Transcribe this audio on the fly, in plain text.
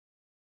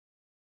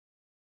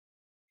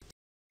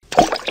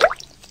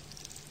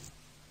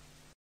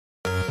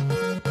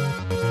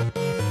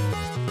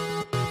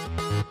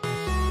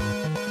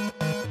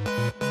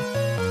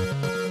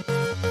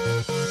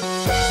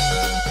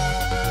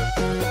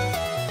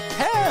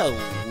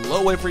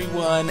Hello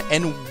everyone,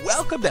 and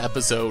welcome to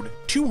episode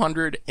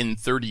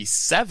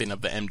 237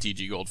 of the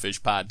MTG Goldfish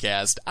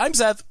podcast. I'm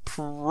Seth,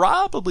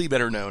 probably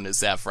better known as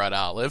Saffron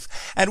Olive,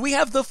 and we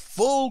have the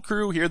full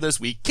crew here this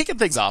week, kicking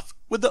things off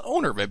with the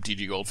owner of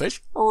MTG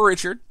Goldfish,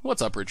 Richard.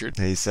 What's up, Richard?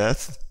 Hey,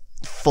 Seth.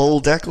 Full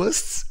deck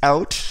lists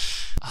out.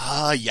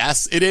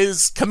 Yes, it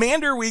is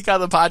Commander Week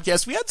on the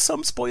podcast. We had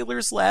some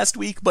spoilers last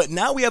week, but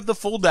now we have the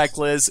full deck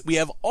list. We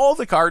have all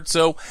the cards,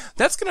 so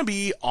that's going to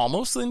be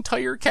almost the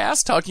entire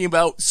cast talking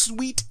about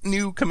sweet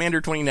new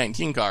Commander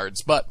 2019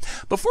 cards. But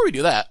before we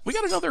do that, we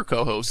got another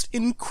co-host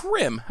in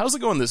Krim. How's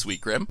it going this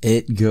week, Krim?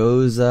 It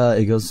goes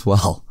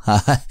well.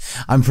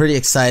 I'm pretty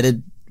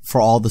excited for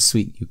all the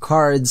sweet new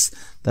cards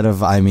that have,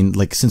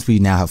 since we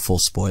now have full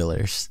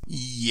spoilers.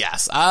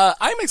 Yes,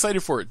 I'm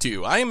excited for it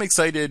too. I am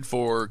excited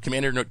for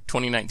Commander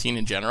 2019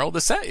 in general.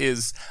 The set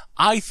is,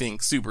 I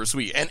think, super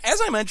sweet. And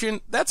as I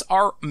mentioned, that's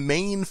our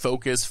main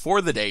focus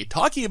for the day,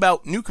 talking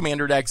about new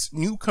Commander decks,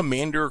 new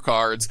Commander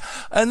cards.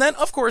 And then,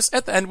 of course,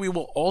 at the end, we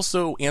will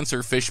also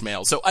answer fish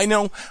mail. So I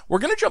know we're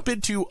going to jump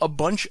into a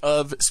bunch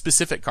of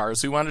specific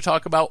cards we want to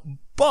talk about.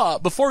 But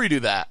before we do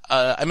that,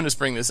 I'm going to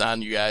spring this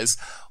on you guys.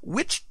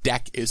 Which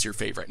deck is your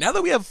favorite? Now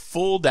that we have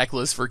full deck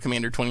lists for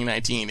Commander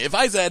 2019, if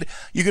I said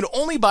you could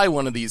only buy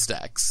one of these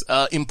decks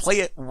and play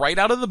it right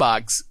out of the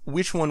box,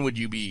 which one would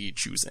you be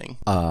choosing?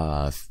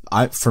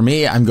 For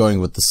me, I'm going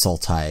with the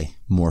Sultai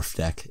Morph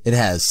deck. It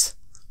has,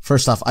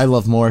 first off, I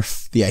love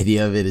Morph. The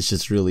idea of it is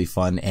just really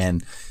fun.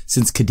 And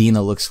since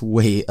Kadena looks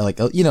way,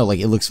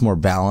 it looks more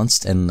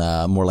balanced and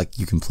more like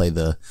you can play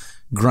the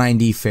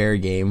grindy fair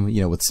game,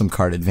 with some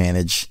card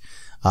advantage.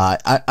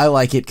 I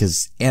like it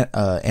because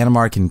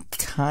Animar can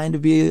kind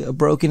of be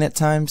broken at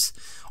times.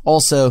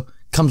 Also,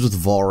 comes with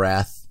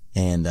Volrath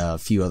and a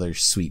few other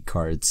sweet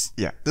cards.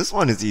 Yeah, this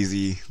one is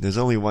easy. There's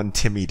only one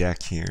Timmy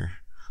deck here.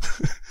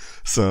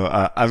 So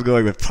I'm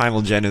going with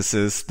Primal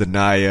Genesis, the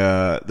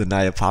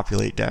Naya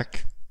Populate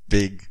deck.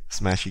 Big,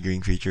 smashy green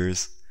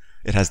creatures.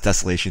 It has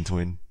Desolation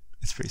Twin.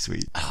 It's pretty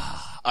sweet.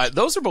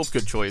 Those are both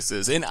good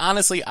choices. And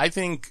honestly, I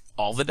think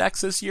all the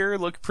decks this year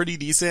look pretty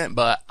decent,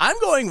 but I'm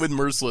going with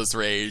Merciless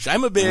Rage.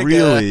 I'm a big...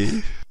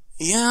 Really?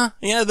 Yeah,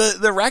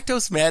 the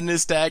Rakdos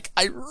Madness deck,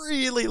 I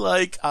really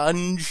like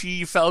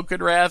Anji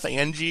Falconwrath,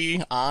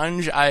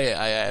 Ange. I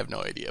have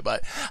no idea,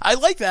 but I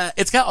like that.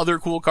 It's got other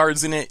cool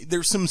cards in it.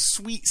 There's some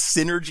sweet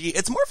synergy.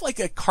 It's more of like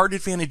a card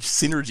advantage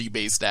synergy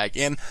based deck,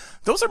 and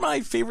those are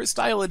my favorite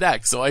style of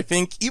deck. So I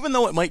think even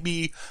though it might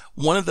be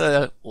one of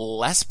the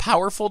less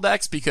powerful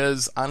decks,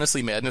 because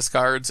honestly Madness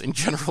cards in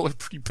general are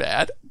pretty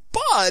bad,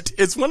 but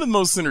it's one of the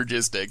most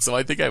synergistic, so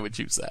I think I would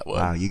choose that one.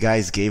 Wow, you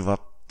guys gave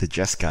up the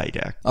Jeskai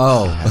deck.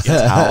 Oh.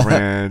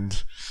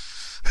 Talrand.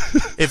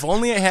 If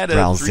only I had a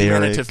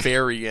 3-mana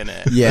Teferi in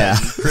it. Yeah.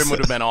 Krim would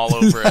have been all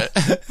over it.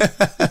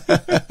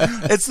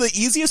 It's the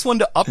easiest one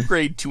to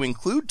upgrade to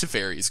include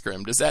Teferi's,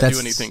 Krim. Does that do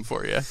anything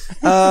for you?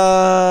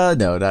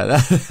 No,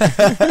 not.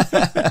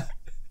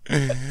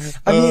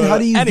 I mean, how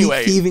do you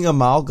beat Thieving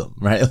Amalgam,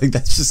 right? Like,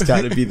 that's just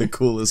gotta be the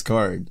coolest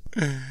card.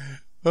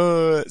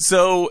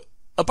 So,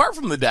 apart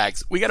from the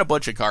decks, we got a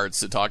bunch of cards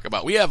to talk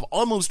about. We have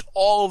almost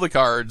all the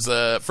cards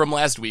from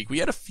last week. We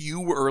had a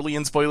few early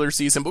in spoiler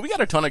season, but we got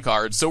a ton of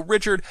cards. So,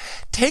 Richard,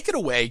 take it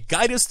away.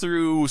 Guide us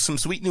through some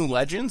sweet new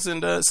legends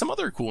and some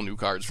other cool new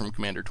cards from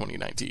Commander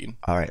 2019.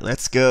 All right,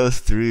 let's go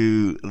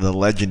through the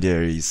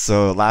legendaries.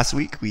 So, last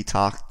week we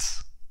talked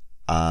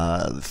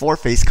 4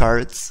 face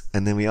cards,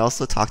 and then we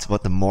also talked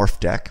about the Morph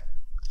deck.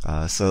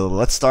 So,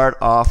 let's start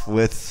off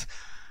with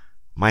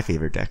my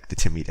favorite deck, the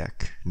Timmy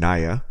deck,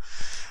 Naya.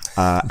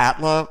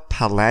 Atla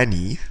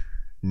Palani,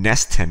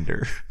 Nest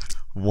Tender.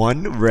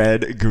 1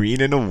 red,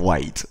 green, and a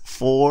white.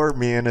 4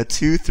 mana,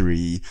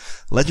 2/3.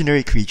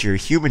 Legendary creature,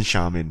 Human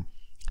Shaman.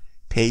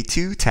 Pay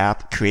 2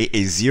 tap, create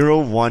a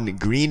 0/1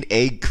 green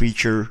egg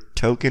creature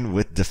token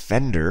with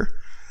Defender.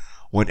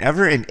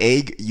 Whenever an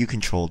egg you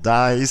control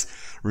dies,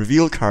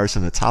 reveal cards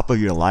from the top of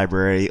your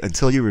library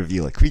until you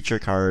reveal a creature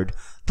card.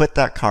 Put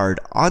that card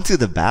onto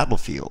the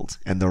battlefield,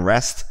 and the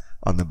rest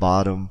on the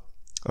bottom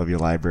of your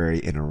library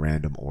in a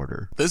random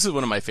order. This is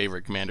one of my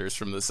favorite commanders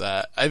from the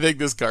set. I think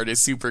this card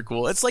is super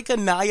cool. It's like a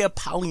Naya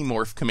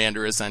polymorph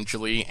commander,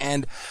 essentially,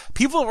 and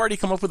people have already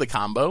come up with a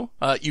combo.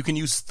 You can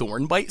use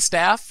Thornbite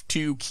Staff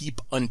to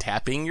keep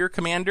untapping your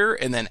commander,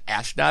 and then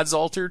Ashnod's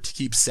Altar to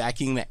keep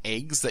sacking the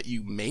eggs that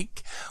you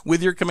make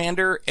with your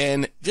commander,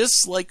 and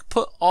just, like,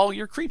 put all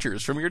your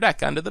creatures from your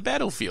deck onto the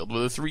battlefield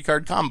with a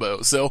 3-card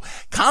combo. So,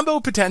 combo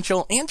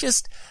potential, and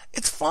just,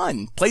 it's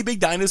fun. Play big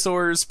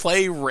dinosaurs,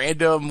 play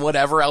random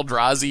whatever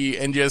Eldrazi,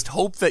 and just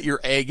hope that your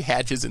egg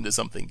hatches into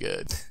something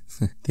good.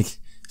 I think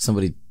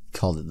somebody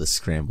called it the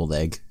scrambled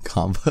egg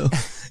combo.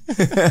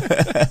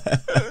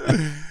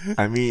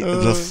 I mean,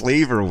 the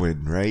flavor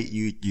win, right?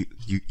 You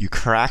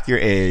crack your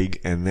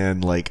egg, and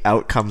then, like,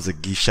 out comes a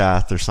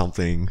Gishath or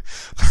something.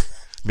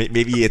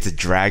 Maybe it's a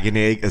dragon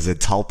egg as a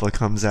Talpa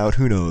comes out.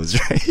 Who knows,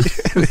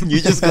 right? And then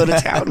you just go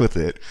to town with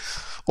it.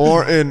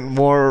 Or in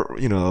more,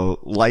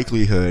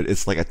 likelihood,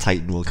 it's like a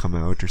Titan will come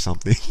out or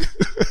something.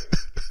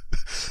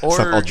 Or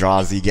some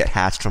Eldrazi get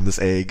hatched from this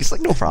egg. It's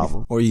like, no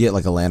problem. Or you get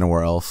like a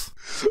Llanowar elf.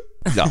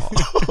 No.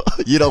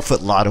 You don't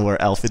put Llanowar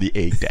Elf in the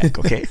egg deck,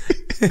 okay?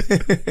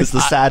 It's the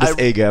saddest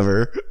egg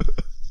ever.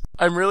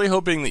 I'm really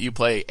hoping that you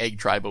play Egg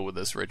Tribal with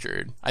this,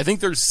 Richard. I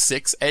think there's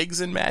 6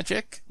 eggs in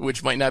Magic,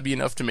 which might not be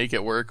enough to make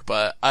it work,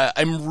 but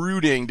I'm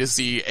rooting to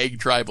see Egg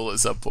Tribal at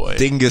some point.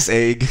 Dingus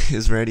Egg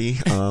is ready.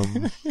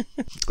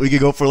 We could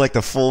go for like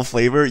the full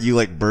flavor. You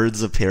like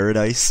Birds of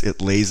Paradise.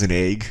 It lays an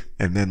egg,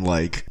 and then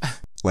like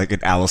an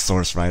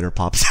Allosaurus Rider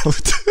pops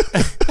out.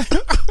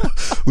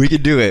 We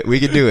can do it. We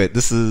can do it.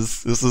 This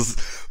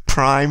is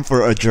prime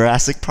for a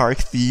Jurassic Park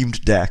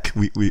themed deck.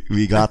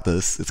 We got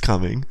this. It's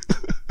coming.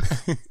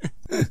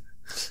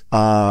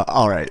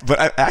 All right, but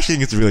I actually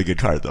think it's a really good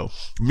card though.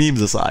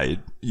 Memes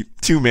aside,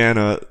 2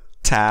 mana,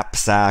 tap,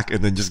 sack,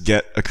 and then just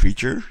get a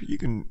creature. You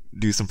can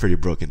do some pretty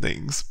broken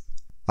things.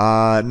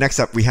 Next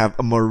up, we have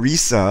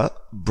Marisa,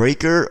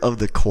 Breaker of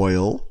the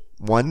Coil,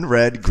 1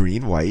 red,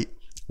 green, white,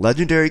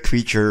 legendary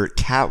creature,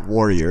 Cat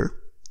Warrior,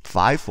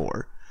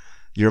 5/4.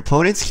 Your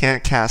opponents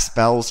can't cast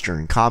spells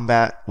during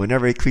combat.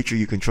 Whenever a creature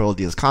you control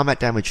deals combat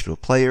damage to a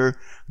player,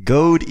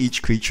 goad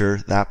each creature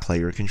that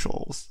player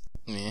controls.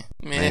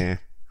 Meh.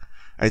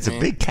 It's a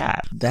big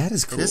cat. That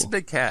is cool. It is a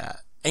big cat.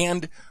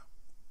 And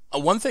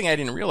one thing I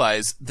didn't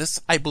realize, this,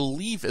 I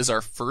believe, is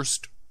our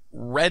first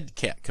red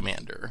cat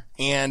commander.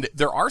 And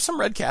there are some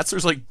red cats.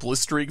 There's like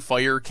Blistering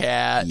Fire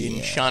Cat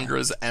and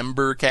Chandra's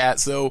Ember Cat.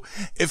 So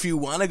if you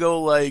want to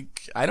go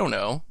like, I don't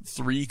know,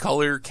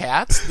 3-color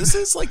cats, this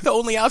is like the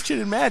only option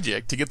in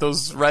Magic to get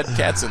those red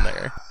cats in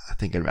there. I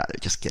think I'd rather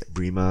just get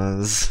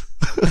Brimas.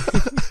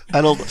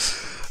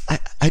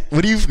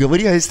 What do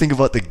you guys think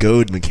about the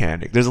goad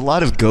mechanic? There's a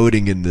lot of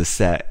goading in this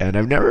set, and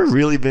I've never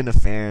really been a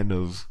fan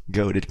of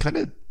goad. It kind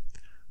of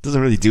doesn't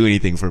really do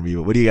anything for me,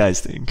 but what do you guys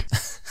think?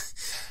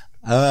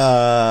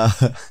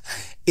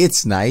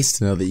 It's nice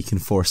to know that you can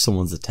force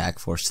someone's attack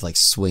force to like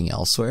swing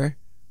elsewhere.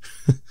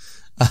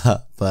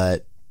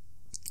 But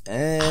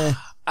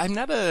I'm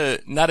not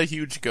a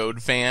huge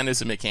goad fan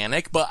as a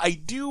mechanic, but I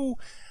do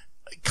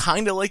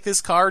kind of like this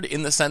card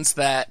in the sense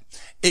that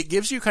it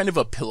gives you kind of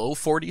a Pillow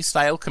 40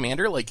 style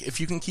commander. Like, if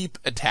you can keep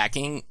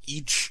attacking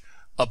each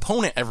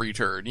opponent every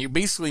turn, you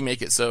basically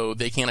make it so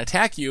they can't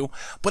attack you,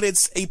 but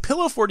it's a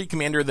Pillow 40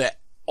 commander that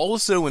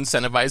also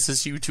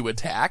incentivizes you to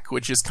attack,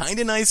 which is kind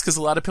of nice because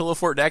a lot of Pillow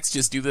Fort decks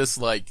just do this,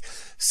 like,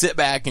 sit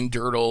back and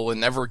durdle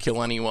and never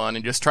kill anyone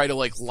and just try to,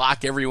 like,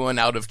 lock everyone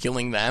out of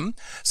killing them.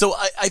 So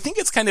I think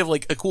it's kind of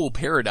like a cool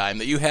paradigm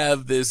that you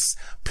have this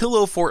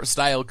Pillow Fort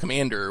style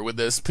commander with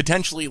this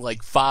potentially,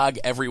 like, fog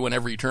everyone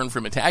every turn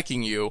from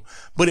attacking you,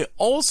 but it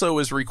also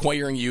is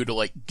requiring you to,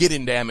 like, get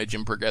in damage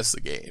and progress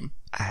the game.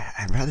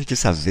 I'd rather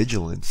just have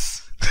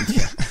vigilance.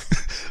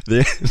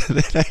 then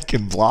I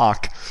can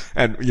block.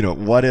 And,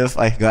 what if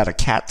I got a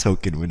cat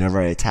token whenever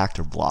I attacked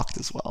or blocked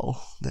as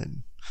well?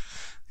 Then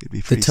it'd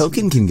be pretty the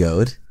token sweet. Can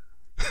goad.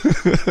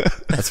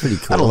 That's pretty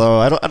cool. I don't know.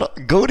 I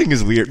don't. Goading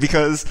is weird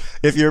because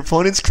if your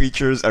opponent's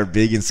creatures are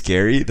big and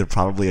scary, they're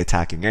probably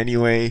attacking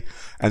anyway.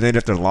 And then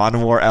if they're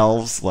Llanowar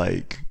elves,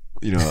 like,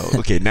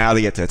 okay, now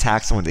they get to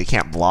attack someone they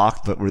can't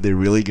block, but were they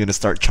really going to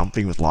start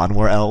chumping with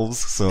Llanowar elves?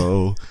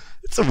 So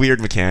it's a weird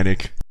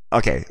mechanic.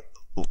 Okay,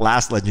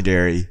 last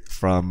legendary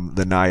from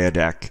the Naya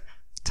deck.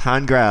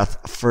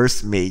 Tangrath,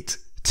 First Mate,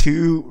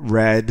 2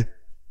 red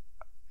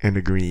and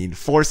a green,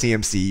 4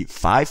 CMC,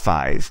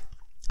 5/5.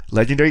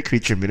 Legendary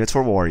creature,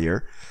 Minotaur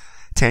Warrior.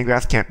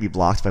 Tangrath can't be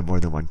blocked by more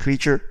than 1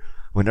 creature.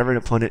 Whenever an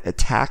opponent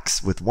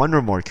attacks with 1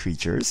 or more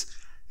creatures,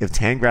 if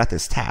Tangrath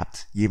is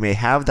tapped, you may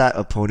have that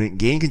opponent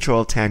gain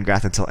control of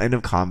Tangrath until end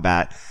of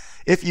combat.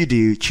 If you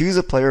do, choose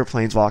a player or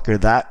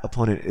planeswalker that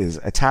opponent is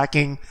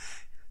attacking.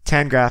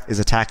 Tangrath is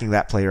attacking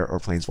that player or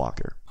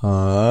planeswalker.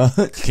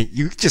 Can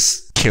you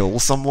just kill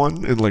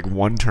someone in like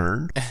 1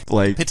 turn?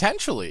 Like,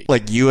 Potentially.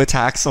 Like, you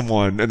attack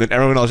someone and then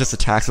everyone else just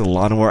attacks with a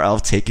Llanowar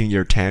elf taking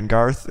your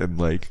Tangarth, and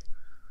like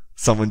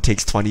someone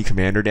takes 20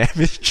 commander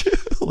damage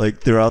like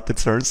throughout the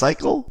turn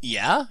cycle?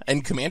 Yeah,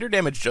 and commander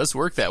damage does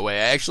work that way.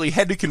 I actually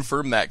had to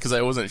confirm that because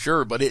I wasn't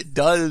sure, but it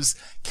does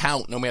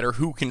count no matter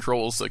who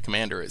controls the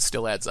commander. It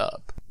still adds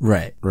up.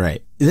 Right.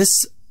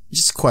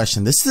 Just a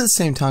question. This is the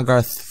same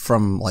Tangarth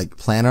from like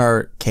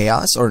Planar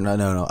Chaos, or no.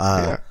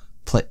 Yeah.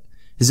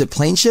 Is it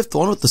Plane Shift? The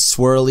one with the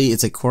swirly,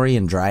 it's a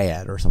Quarian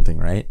Dryad or something,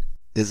 right?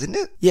 Isn't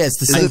it? Yeah, it's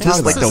the same Isn't this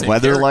Tangarth. like the same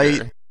Weatherlight?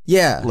 character.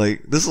 Yeah.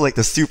 Like, this is like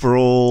the super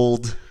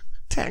old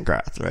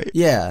Tangrath, right?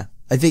 Yeah.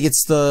 I think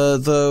it's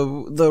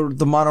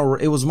the mono,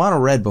 it was mono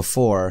red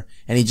before,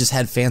 and he just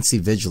had fancy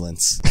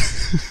vigilance.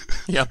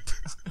 Yep.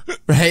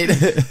 Right?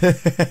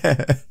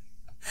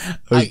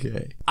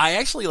 Okay. I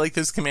actually like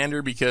this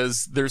commander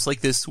because there's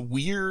like this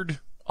weird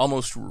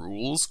almost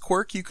rules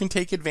quirk you can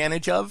take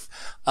advantage of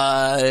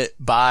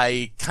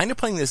by kind of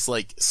playing this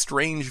like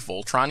strange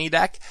Voltron-y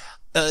deck.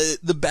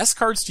 The best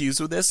cards to use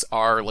with this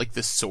are like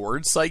the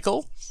Sword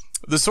Cycle.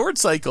 The Sword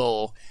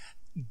Cycle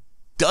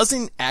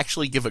doesn't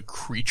actually give a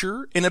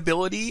creature an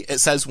ability. It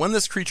says when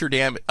this creature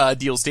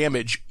deals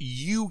damage,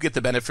 you get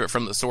the benefit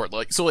from the sword.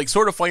 Like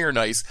Sword of Fire and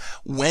Ice,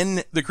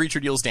 when the creature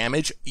deals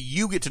damage,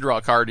 you get to draw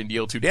a card and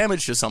deal 2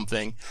 damage to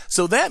something.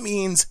 So that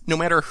means no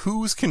matter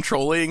who's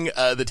controlling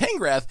the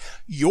Tangrath,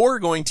 you're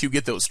going to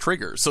get those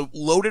triggers. So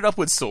load it up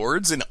with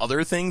swords and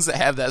other things that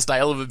have that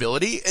style of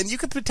ability, and you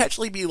could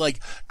potentially be like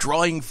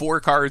drawing 4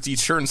 cards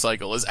each turn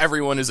cycle as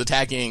everyone is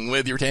attacking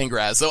with your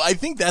Tangrath. So I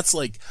think that's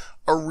like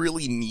a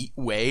really neat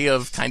way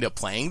of kind of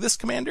playing this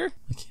commander.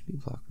 I can't be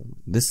blocked.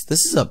 This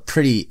is a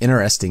pretty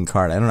interesting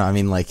card. I don't know. I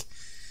mean, like,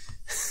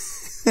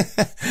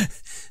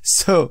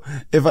 so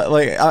if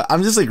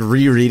I'm just like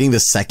rereading the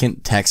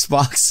second text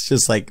box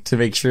just like to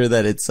make sure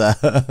that it's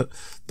the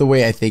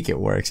way I think it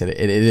works, and it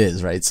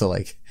is, right. So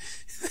like,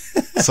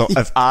 so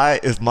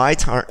if my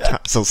turn,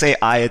 so say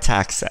I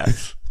attack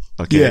Seth,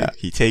 okay, Yeah.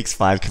 he takes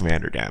 5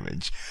 commander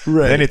damage.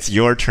 Right. Then it's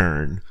your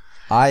turn.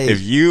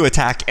 If you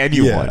attack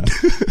anyone,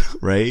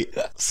 right?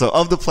 So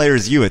of the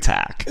players you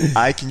attack,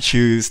 I can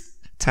choose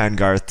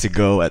Tangarth to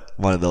go at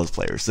one of those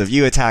players. So if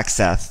you attack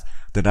Seth,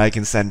 then I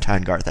can send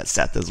Tangarth at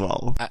Seth as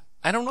well.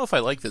 I don't know if I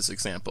like this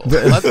example.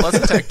 Let's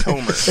attack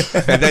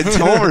Tomer. And then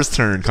Tomer's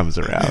turn comes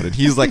around, and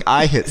he's like,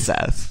 I hit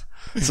Seth.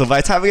 So by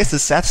the time it gets to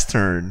Seth's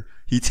turn,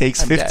 he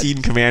takes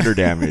 15 commander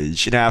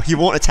damage. Now, he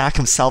won't attack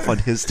himself on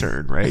his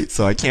turn, right?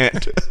 So I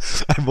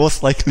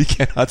most likely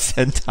cannot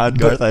send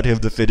Tangarth at him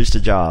to finish the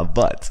job,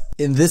 but...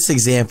 in this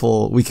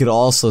example, we could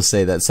also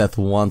say that Seth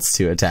wants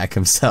to attack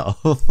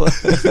himself.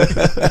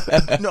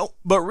 No,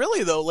 but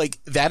really though, like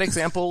that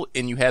example,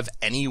 and you have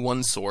any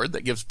one sword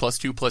that gives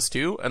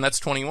 +2/+2, and that's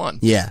 21.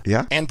 Yeah.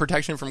 Yeah. And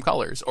protection from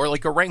colors, or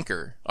like a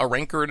rancor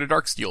and a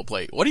dark steel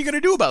plate. What are you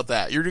going to do about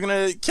that? You're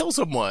going to kill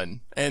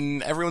someone,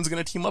 and everyone's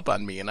going to team up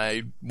on me, and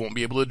I won't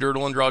be able to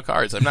dirtle and draw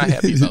cards. I'm not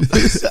happy about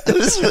this.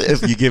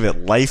 If you give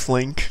it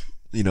lifelink,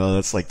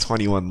 that's like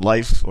 21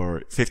 life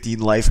or 15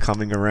 life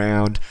coming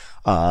around.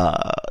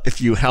 If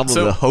you help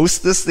to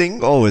host this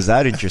thing, is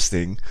that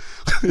interesting?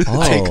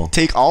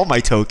 Take all my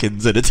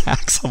tokens and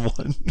attack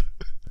someone.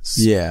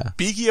 Yeah.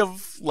 Speaking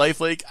of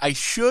lifelink, I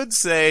should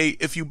say,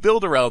 if you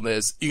build around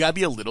this, you gotta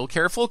be a little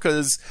careful,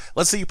 because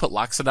let's say you put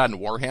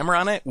Loxodon Warhammer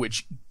on it,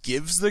 which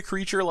gives the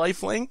creature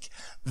lifelink,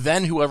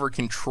 then whoever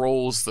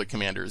controls the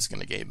commander is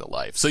gonna gain the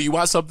life. So you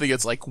want something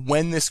that's like,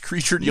 when this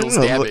creature deals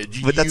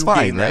damage, but that's you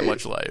fine, gain right? that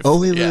much life. Oh,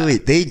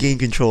 wait. They gain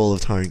control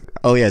of target.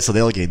 Oh, yeah, so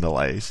they'll gain the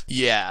life.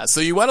 Yeah, so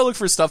you want to look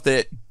for stuff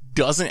that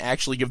doesn't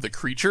actually give the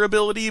creature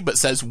ability, but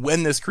says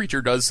when this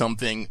creature does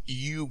something,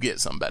 you get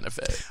some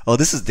benefit. Oh,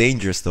 this is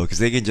dangerous, though, because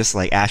they can just,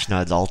 like,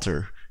 Ashnod's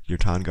altar your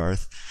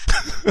Tangarth.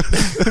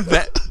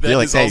 that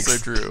like, is also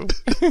true.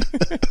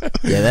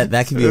 Yeah,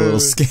 that can be a little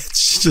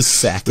sketch.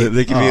 Just sack it.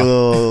 They can be a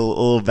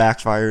little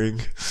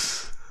backfiring.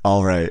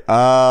 All right.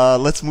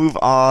 Let's move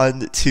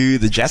on to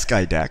the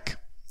Jeskai deck.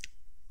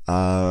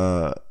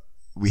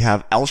 We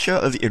have Elsha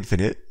of the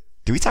Infinite.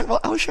 Did we talk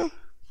about Elsha?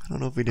 I don't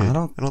know if we did. I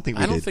don't think we did.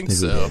 I don't think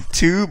so.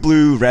 2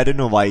 blue, red,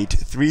 and a white.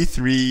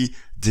 3/3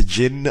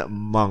 Djinn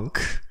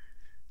Monk.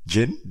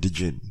 Djinn.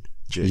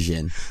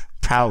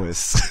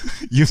 Prowess.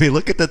 You may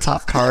look at the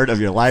top card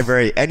of your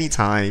library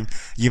anytime.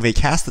 You may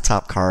cast the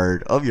top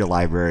card of your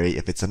library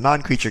if it's a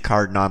non-creature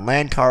card,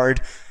 non-land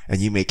card, and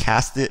you may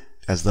cast it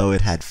as though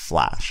it had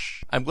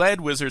flash. I'm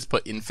glad Wizards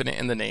put infinite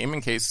in the name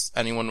in case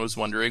anyone was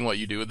wondering what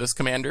you do with this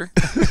commander.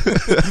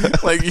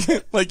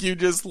 like you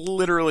just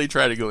literally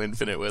try to go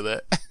infinite with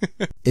it.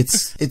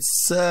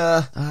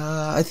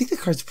 I think the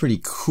card's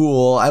pretty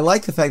cool. I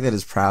like the fact that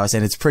it's prowess,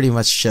 and it's pretty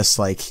much just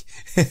like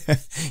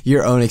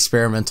your own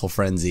experimental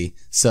frenzy.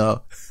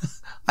 So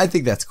I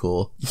think that's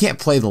cool. You can't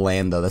play the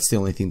land though. That's the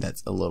only thing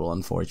that's a little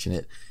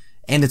unfortunate.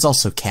 And it's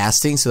also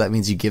casting, so that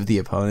means you give the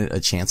opponent a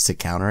chance to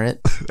counter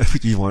it.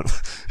 You want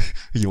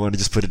to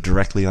just put it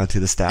directly onto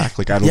the stack?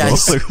 Like, I don't know.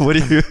 Like, what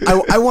do you?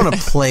 I want to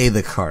play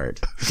the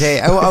card.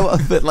 Okay,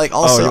 but like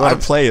also, you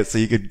want to play it so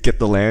you could get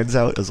the lands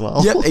out as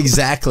well. Yep,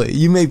 exactly.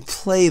 You may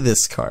play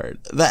this card.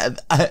 That's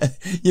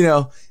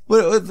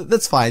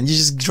fine. You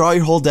just draw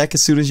your whole deck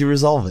as soon as you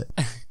resolve it.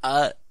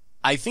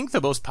 I think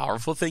the most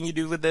powerful thing you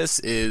do with this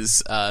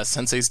is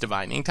Sensei's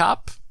Divining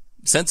Top.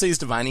 Sensei's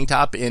Divining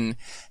Top in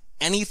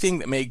anything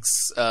that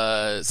makes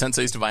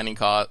Sensei's Divining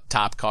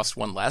Top cost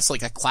 1 less,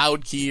 like a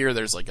Cloud Key, or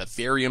there's like a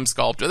Therium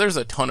Sculptor. There's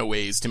a ton of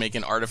ways to make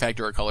an artifact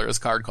or a colorless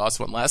card cost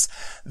 1 less.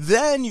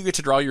 Then you get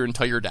to draw your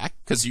entire deck,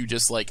 because you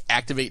just like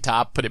activate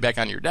top, put it back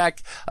on your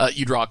deck.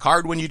 You draw a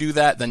card when you do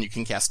that. Then you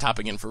can cast top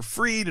again for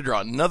free to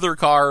draw another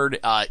card.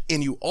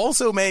 And you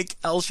also make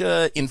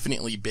Elsha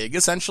infinitely big,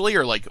 essentially,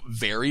 or like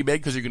very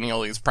big, because you're getting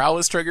all these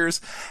prowess triggers.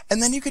 And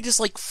then you could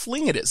just like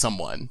fling it at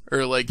someone,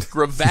 or like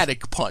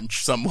Gravatic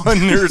punch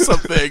someone or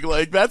something.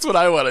 Like, that's what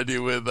I want to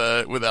do with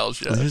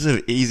Elsha. There's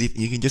an easy,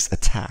 you can just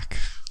attack.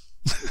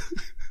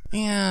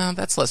 Yeah,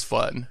 that's less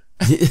fun.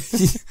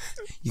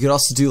 You could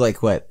also do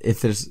like what?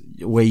 If there's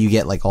a way you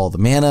get like all the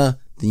mana,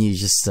 then you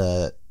just,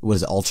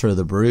 Altar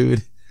the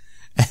Brood?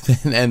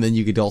 And then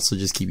you could also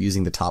just keep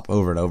using the top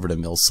over and over to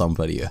mill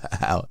somebody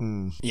out.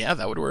 Yeah,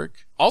 that would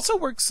work. Also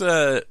works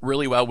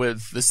really well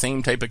with the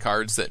same type of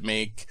cards that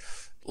make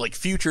like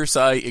Future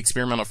Sight,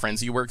 Experimental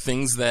Frenzy work,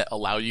 things that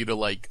allow you to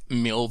like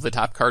mill the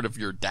top card of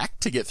your deck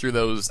to get through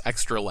those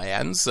extra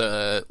lands.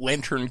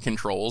 Lantern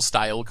Control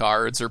style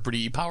cards are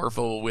pretty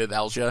powerful with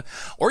Alja.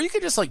 Or you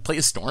could just like play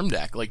a Storm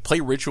deck, like play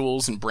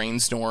Rituals and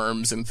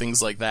Brainstorms and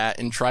things like that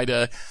and try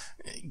to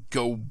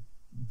go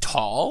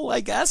tall, I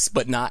guess,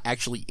 but not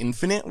actually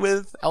infinite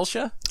with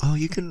Alja. Oh,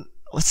 you can...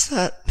 What's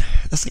that?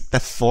 That's like the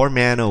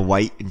 4-mana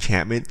white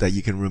enchantment that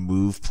you can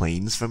remove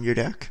planes from your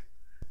deck.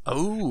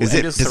 Oh, Does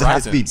it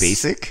have to be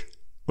basic?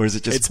 Or is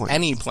it just It's planes?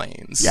 any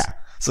planes. Yeah.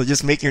 So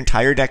just make your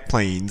entire deck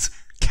planes,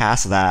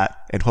 cast that,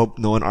 and hope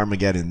no one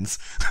Armageddons.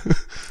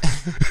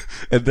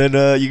 And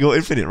then you go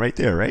infinite right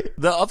there, right?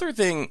 The other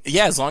thing,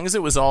 yeah, as long as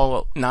it was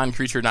all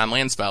non-creature,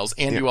 non-land spells,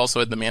 and you also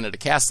had the mana to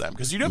cast them,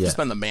 because you'd have to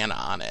spend the mana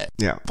on it.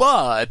 Yeah.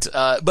 But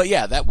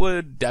yeah, that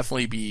would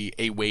definitely be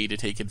a way to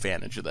take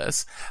advantage of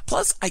this.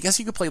 Plus, I guess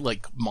you could play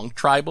like Monk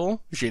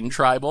Tribal, Jin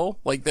Tribal.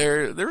 Like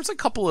there's a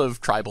couple of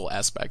tribal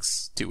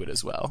aspects to it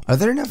as well. Are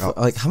there enough?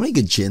 Like, how many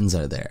good Jins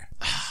are there?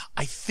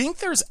 I think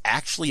there's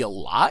actually a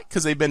lot,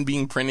 because they've been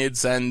being printed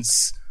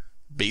since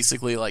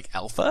basically like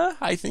Alpha.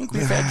 I think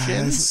we've had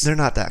Jins. They're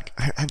not that...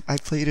 I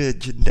played a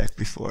Jin deck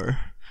before.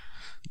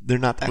 They're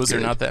not that good. They're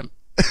not them?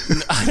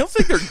 I don't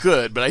think they're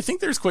good, but I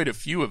think there's quite a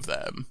few of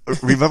them.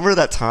 Remember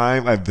that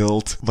time I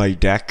built my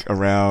deck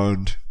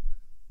around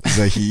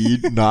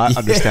Zahid, not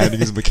understanding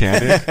his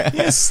mechanic?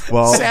 Yes,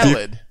 Well,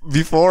 salad.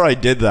 Before I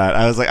did that,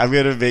 I was like, I'm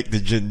gonna make the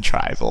Jin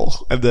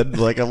tribal, and then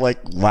like I'm like,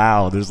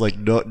 wow, there's like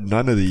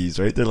none of these,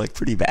 right? They're like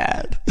pretty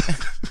bad.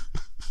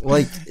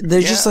 Like,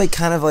 they're just like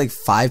kind of like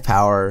 5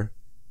 power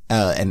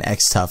and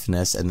X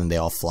toughness, and then they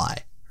all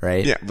fly,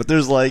 right? Yeah, but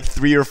there's like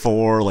 3 or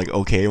 4 like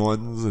okay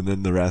ones, and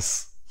then the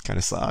rest kind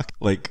of suck.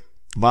 Like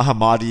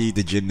Mahamadi,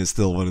 the Jin is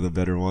still one of the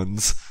better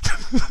ones.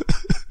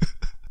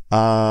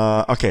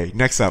 Okay,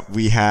 next up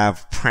we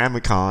have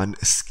Pramicon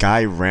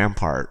Sky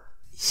Rampart.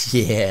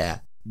 Yeah.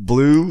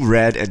 Blue,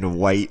 red, and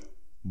white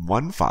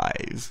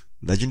 1/5.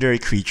 Legendary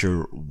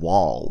creature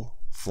Wall.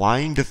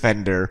 Flying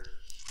defender.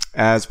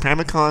 As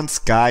Pramicon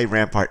Sky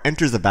Rampart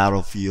enters the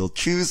battlefield,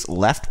 choose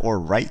left or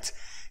right.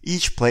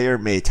 Each player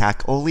may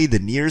attack only the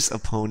nearest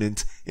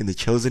opponent in the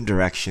chosen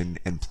direction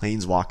and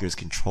planeswalkers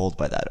controlled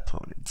by that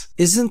opponent.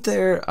 Isn't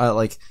there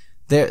like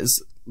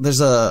there's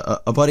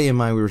a buddy of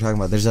mine we were talking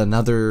about. There's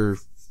another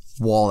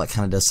wall that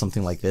kind of does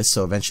something like this.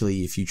 So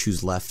eventually, if you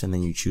choose left and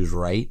then you choose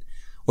right,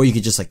 or you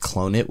could just like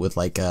clone it with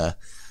like a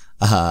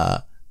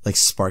like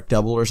Spark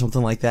Double or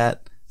something like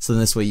that. So then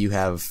this way you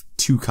have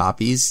 2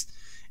 copies,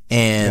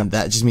 and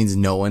that just means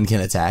no one can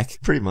attack.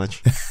 Pretty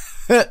much.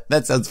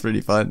 That sounds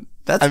pretty fun.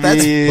 That's I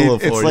mean, full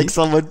of 40. it's like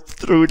someone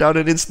threw down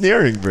an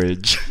ensnaring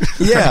bridge.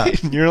 Yeah.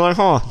 Right? And you're like,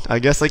 I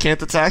guess I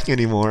can't attack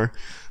anymore.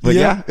 But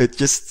yeah, it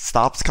just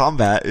stops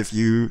combat if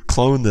you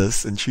clone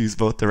this and choose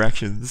both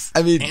directions.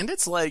 I mean, And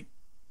it's like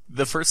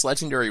the first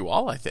legendary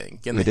wall, I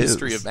think, in the It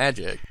history is. of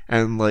Magic.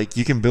 And like,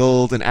 you can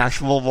build an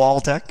actual wall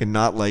deck and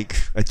not like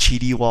a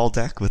cheaty wall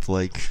deck with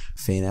like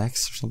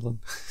Phaenax or something.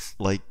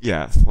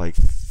 like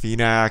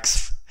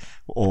Phoenix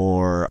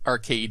or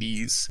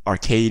Arcades.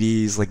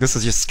 Arcades. Like, this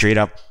is just straight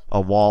up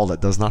a wall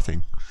that does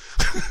nothing.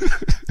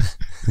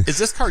 Is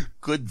this card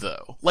good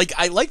though? Like,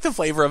 I like the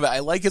flavor of it. I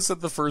like it's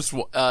the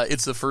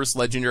first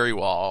legendary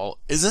wall.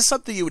 Is this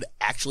something you would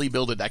actually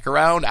build a deck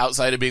around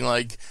outside of being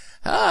like,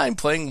 I'm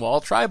playing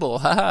Wall Tribal,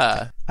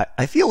 haha?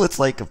 I feel it's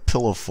like a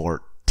Pillow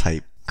Fort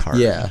type card.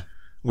 Yeah.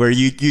 Where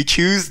you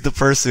choose the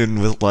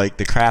person with like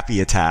the crappy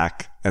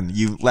attack and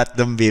you let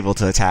them be able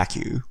to attack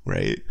you,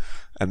 right?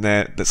 And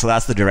then, so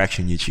that's the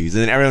direction you choose.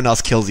 And then everyone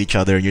else kills each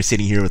other and you're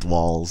sitting here with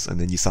walls and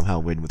then you somehow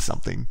win with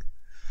something.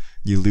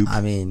 You loop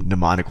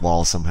mnemonic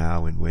wall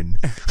somehow and win.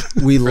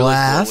 We Or like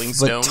laugh, Rolling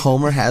but Stone.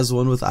 Tomer has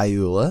one with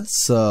Ayula,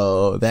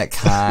 so that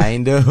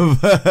kind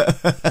of...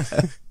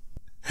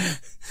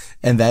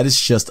 And that is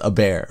just a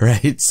bear,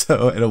 right?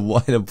 So, and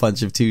a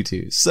bunch of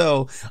tutus.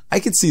 So, I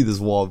could see this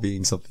wall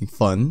being something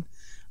fun.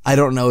 I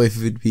don't know if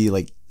it would be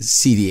like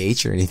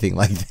CDH or anything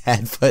like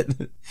that, but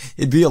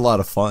it'd be a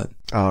lot of fun.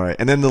 All right.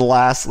 And then the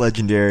last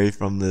legendary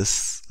from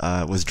this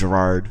was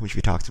Gerard, which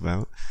we talked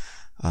about.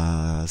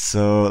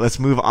 So let's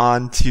move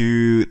on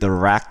to the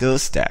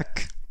Rakdos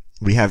deck.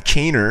 We have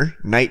Chainer,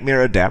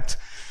 Nightmare Adept,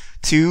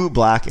 2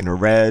 black and a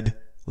red,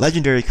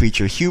 legendary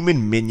creature,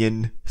 human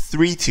minion,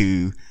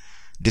 3/2.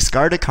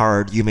 Discard a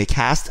card. You may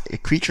cast a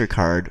creature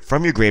card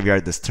from your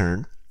graveyard this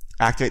turn.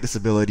 Activate this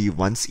ability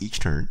once each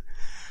turn.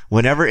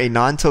 Whenever a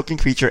non-token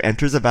creature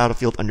enters a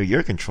battlefield under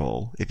your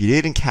control, if you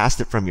didn't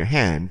cast it from your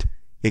hand,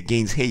 it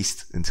gains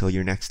haste until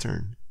your next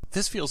turn.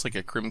 This feels like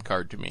a Crim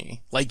card to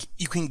me. Like,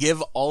 you can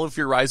give all of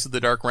your Rise of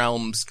the Dark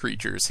Realms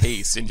creatures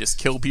haste and just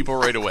kill people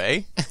right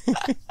away.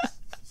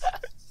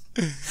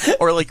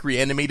 Or like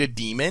reanimate a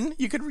demon.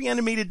 You could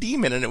reanimate a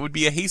demon and it would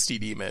be a hasty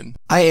demon.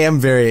 I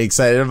am very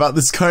excited about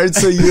this card,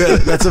 so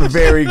that's a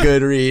very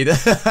good read.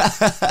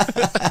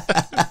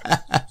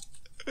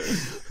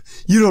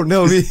 You don't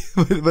know me,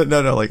 but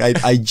no, like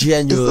I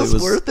genuinely Is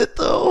this worth it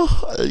though?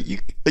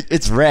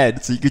 It's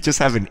red, so you could just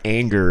have an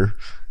anger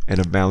and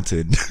a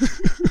mountain,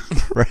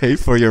 right?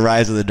 For your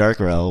Rise of the Dark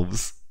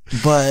Realms.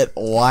 But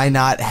why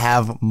not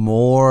have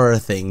more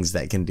things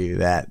that can do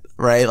that,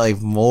 right?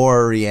 Like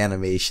more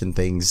reanimation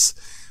things.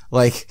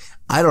 Like,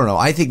 I don't know.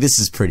 I think this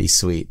is pretty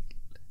sweet.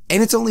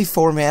 And it's only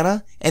 4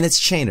 mana, and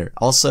it's Chainer.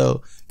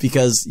 Also,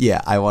 because,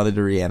 yeah, I wanted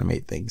to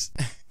reanimate things.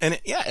 And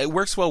it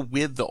works well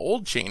with the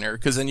old Chainer,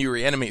 because then you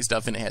reanimate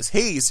stuff and it has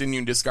haste, and you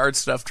can discard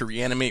stuff to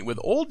reanimate with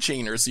old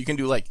Chainer, so you can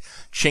do, like,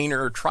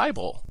 Chainer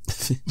Tribal.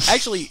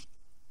 Actually,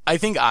 I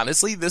think,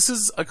 honestly, this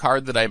is a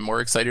card that I'm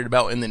more excited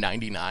about in the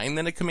 99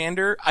 than a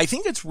commander. I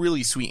think it's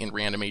really sweet in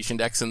reanimation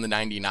decks in the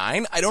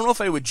 99. I don't know if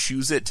I would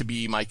choose it to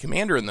be my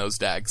commander in those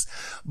decks,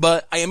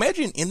 but I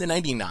imagine in the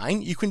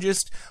 99, you can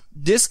just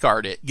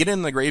discard it, get it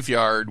in the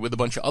graveyard with a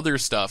bunch of other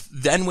stuff.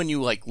 Then when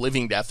you, like,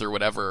 Living Death or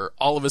whatever,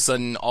 all of a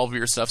sudden, all of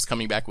your stuff's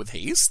coming back with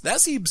haste.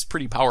 That seems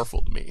pretty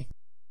powerful to me.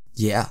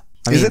 Yeah.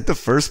 Isn't the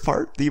first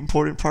part the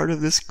important part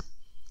of this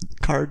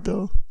card,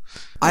 though?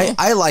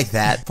 I like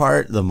that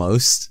part the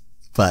most.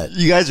 But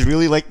you guys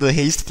really like the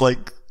haste,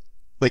 like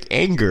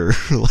anger.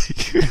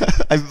 Like,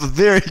 I'm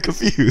very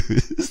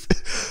confused.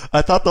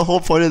 I thought the whole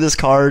point of this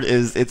card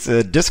is it's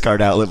a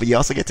discard outlet, but you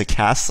also get to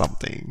cast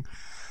something.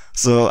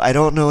 So I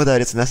don't know that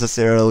it's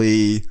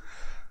necessarily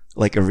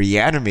like a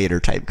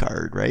reanimator type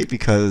card, right?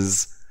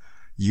 Because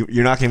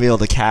you're not going to be able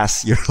to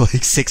cast your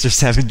like 6 or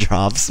 7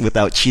 drops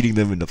without cheating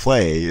them into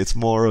play. It's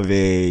more of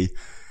a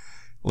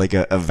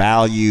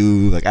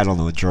value, like, I don't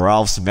know,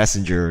 Giraffe's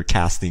Messenger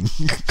casting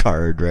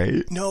card,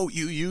 right? No,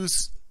 you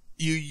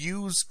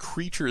use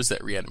creatures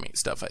that reanimate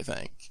stuff, I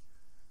think.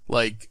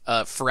 Like,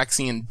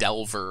 Phyrexian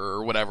Delver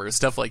or whatever,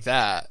 stuff like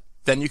that.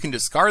 Then you can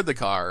discard the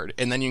card,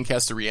 and then you can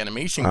cast a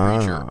reanimation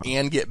creature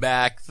and get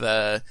back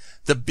the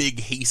big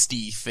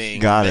hasty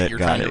thing that you're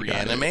trying to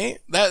reanimate.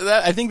 That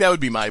I think that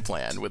would be my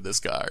plan with this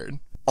card.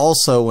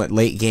 Also, at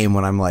late game,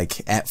 when I'm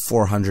like at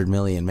 400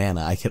 million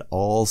mana, I could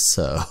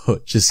also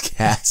just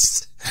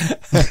cast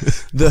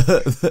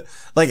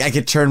like I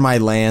could turn my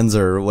lands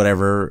or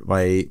whatever,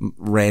 my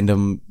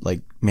random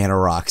like mana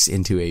rocks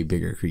into a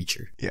bigger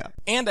creature. Yeah.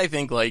 And I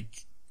think like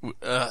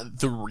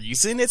the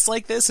reason it's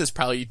like this is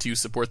probably to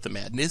support the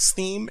Madness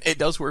theme. It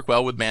does work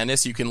well with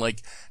Madness. You can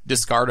like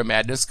discard a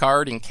Madness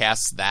card and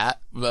cast that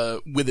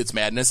with its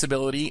Madness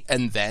ability,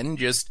 and then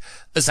just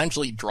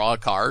essentially draw a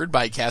card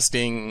by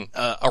casting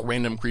a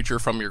random creature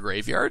from your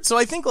graveyard. So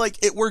I think like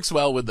it works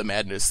well with the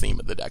Madness theme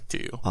of the deck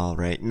too. All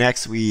right.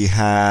 Next we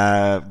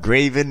have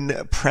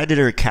Graven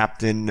Predator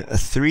Captain,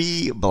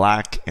 3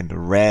 black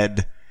and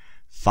red,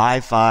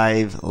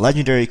 5/5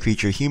 legendary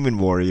creature, human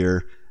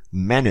warrior,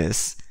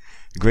 menace.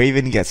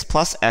 Graven gets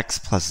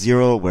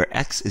 +X/+0, where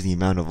X is the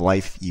amount of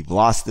life you've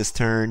lost this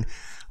turn.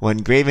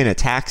 When Graven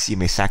attacks, you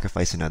may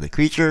sacrifice another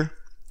creature.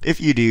 If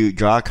you do,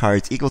 draw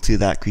cards equal to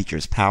that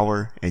creature's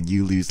power, and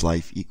you lose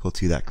life equal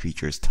to that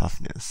creature's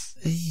toughness.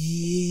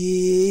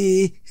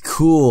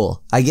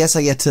 Cool. I guess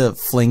I get to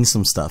fling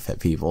some stuff at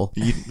people.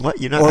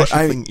 You're not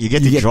actually you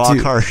get to draw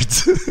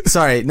cards.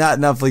 Sorry,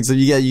 not fling. So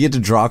you get to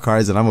draw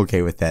cards, and I'm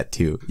okay with that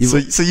too.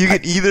 So you can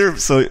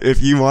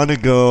if you want to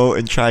go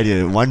and try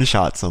to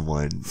one-shot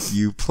someone,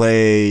 you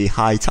play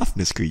high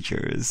toughness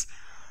creatures.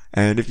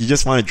 And if you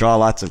just want to draw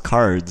lots of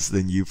cards,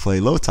 then you play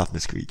low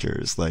toughness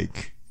creatures,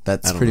 like...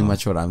 That's pretty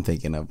much what I'm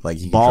thinking of. Like,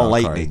 you can Ball draw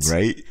lightning, cards.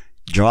 right?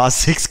 Draw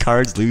 6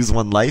 cards, lose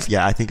 1 life.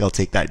 Yeah, I think I'll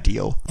take that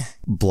deal.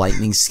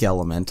 Blightning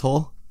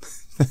Skelemental.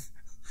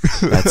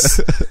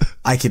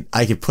 I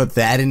could put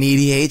that in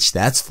EDH.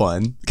 That's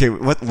fun. Okay,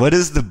 what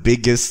is the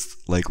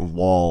biggest like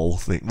wall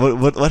thing?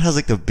 What has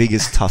like the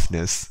biggest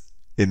toughness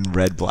in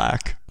red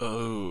black?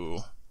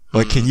 Oh.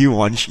 Like, can you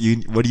what do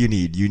you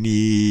need? You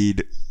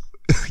need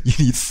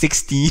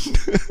 16.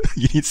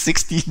 You need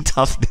 16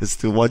 toughness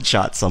to one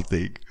shot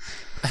something.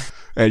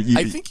 And you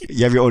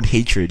have your own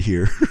hatred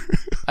here.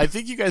 I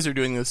think you guys are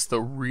doing this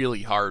the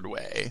really hard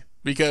way,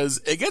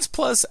 because it gets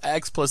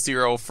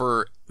 +X/+0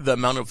 for the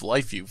amount of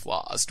life you've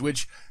lost,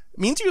 which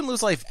means you can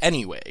lose life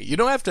anyway. You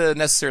don't have to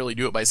necessarily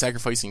do it by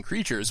sacrificing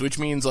creatures, which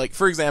means, like,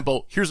 for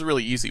example, here's a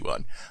really easy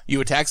one. You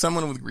attack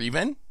someone with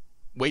Graven,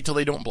 wait till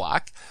they don't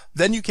block,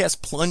 then you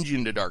cast Plunge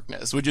into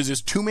Darkness, which is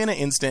just 2 mana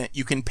instant.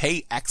 You can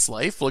pay X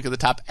life, look at the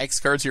top X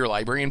cards of your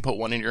library and put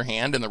 1 in your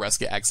hand, and the rest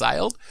get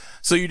exiled.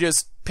 So you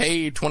just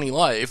pay 20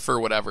 life or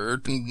whatever,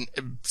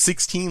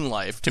 16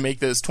 life to make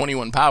this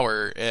 21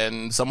 power,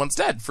 and someone's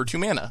dead for 2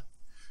 mana.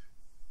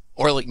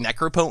 Or like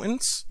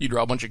Necropotence, you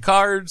draw a bunch of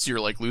cards, you're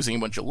like losing a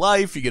bunch of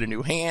life, you get a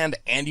new hand,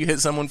 and you hit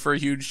someone for a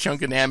huge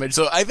chunk of damage.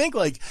 So I think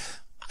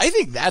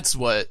that's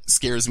what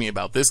scares me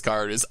about this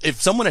card, is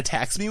if someone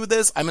attacks me with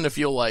this, I'm going to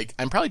feel like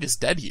I'm probably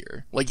just dead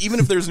here. Like, even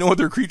if there's no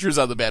other creatures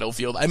on the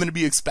battlefield, I'm going to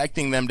be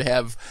expecting them to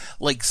have,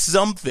 like,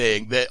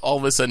 something that all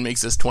of a sudden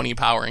makes this 20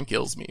 power and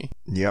kills me.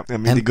 Yep. I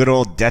mean, the good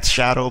old Death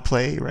Shadow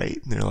play, right?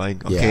 They're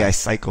like, okay, yeah. I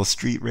cycle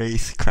Street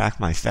Wraith, crack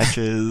my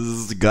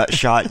fetches, gut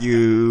shot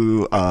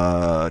you,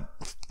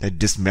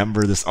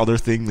 dismember this other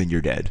thing, then you're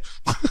dead.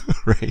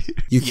 Right?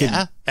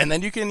 And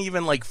then you can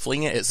even like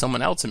fling it at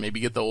someone else and maybe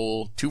get the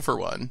old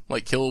 2-for-1.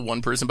 Like kill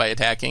one person by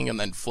attacking and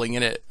then fling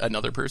it at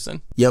another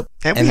person. Yep.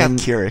 And we have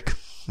Keurig,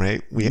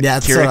 right?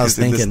 Keurig is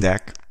in this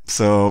deck.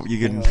 So you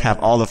can have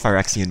all the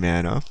Phyrexian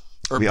mana.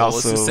 Or We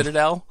Bolas' also-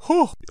 Citadel.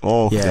 Whew.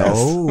 Oh, Yeah. yes.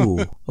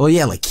 Oh. Well,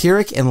 yeah, like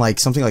Keurig and like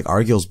something like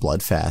Argyll's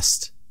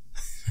Bloodfast.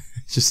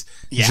 Just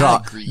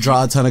Yeah, Greed.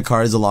 draw a ton of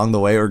cards along the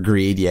way, or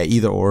Greed. Yeah,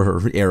 either or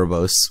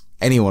Erebos.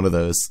 Any one of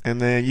those. And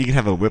then you can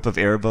have a whip of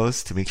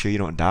Erebos to make sure you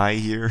don't die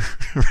here,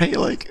 right?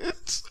 Like,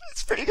 it's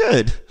pretty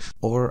good.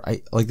 Or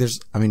no, hold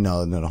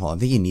on. I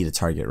think you need a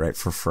target, right,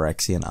 for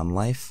Phyrexian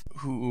Unlife.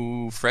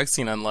 Ooh,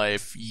 Phyrexian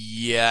Unlife.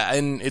 Yeah,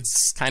 and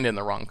it's kind of in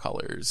the wrong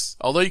colors.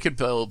 Although you could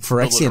build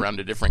Phyrexian- it around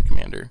a different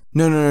commander.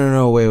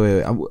 No,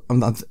 wait. I'm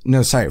not,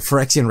 no, sorry.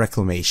 Phyrexian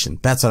Reclamation.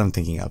 That's what I'm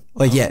thinking of.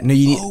 Like, yeah, no,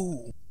 you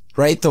need,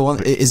 right? The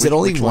one, is it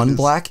only which one one is-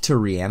 black to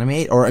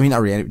reanimate? Or, I mean,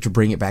 not reanimate, to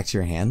bring it back to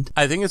your hand?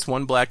 I think it's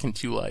 1 black and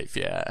 2 life,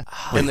 yeah.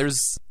 And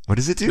there's What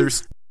does it do?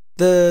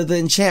 The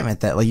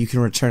enchantment that, like, you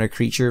can return a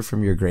creature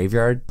from your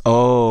graveyard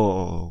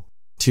Oh.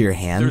 to your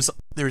hand.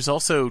 there's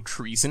also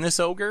Treasonous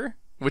Ogre,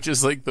 which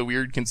is like the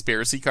weird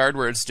conspiracy card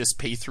where it's just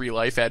pay 3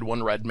 life, add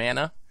 1 red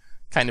mana.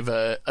 Kind of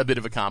a bit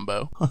of a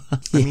combo. I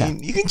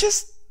mean, you can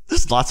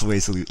there's lots of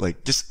ways to lose,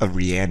 like, just a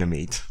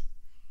reanimate.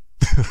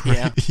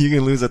 Yeah. You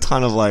can lose a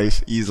ton of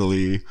life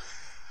easily.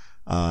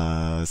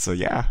 So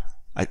yeah.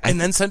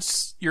 And then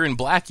since you're in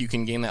black, you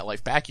can gain that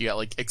life back. You got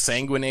like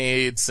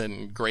Exsanguinates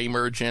and Grey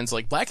Merchants.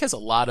 Like black has a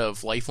lot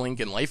of lifelink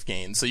and life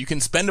gain, so you can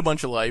spend a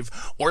bunch of life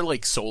or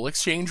like Soul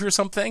Exchange or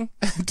something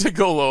to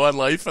go low on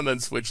life and then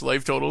switch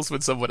life totals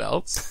with someone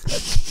else.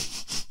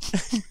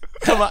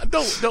 Come on,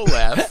 don't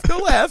laugh.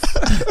 Don't laugh.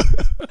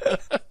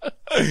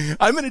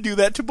 I'm gonna do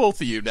that to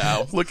both of you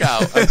now. Look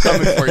out. I'm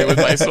coming for you with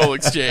my Soul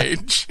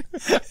Exchange.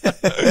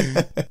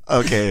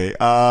 Okay,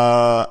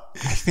 I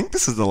think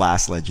this is the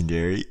last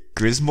legendary.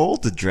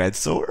 Grismold, the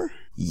Dreadsower.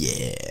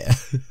 Yeah.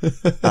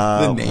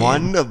 name.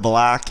 1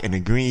 black and a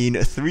green,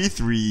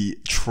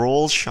 3/3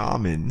 Troll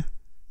Shaman,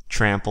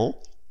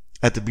 Trample.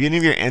 At the beginning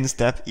of your end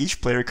step,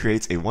 each player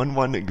creates a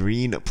 1/1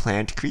 green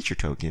plant creature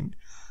token.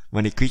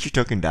 When a creature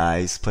token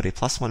dies, put a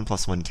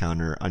 +1/+1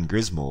 counter on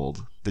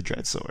Grismold, the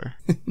Dreadsower.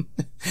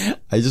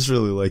 I just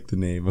really like the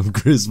name of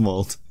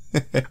Grismold.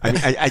 I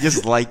mean, I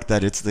just like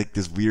that it's like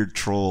this weird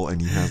troll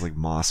and he has like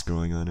moss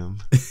growing on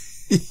him.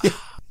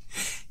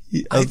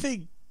 I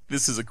think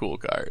this is a cool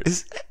card.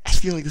 I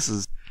feel like this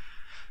is...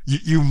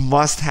 You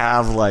must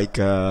have like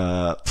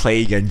a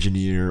Plague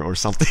Engineer or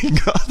something.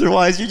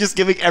 Otherwise, you're just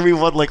giving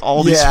everyone like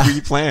all these Yeah.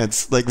 free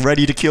plants, like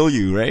ready to kill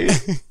you, right?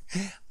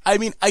 I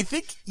mean, I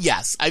think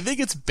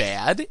it's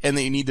bad and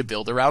that you need to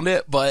build around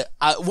it, but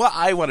what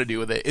I want to do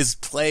with it is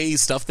play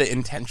stuff that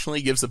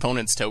intentionally gives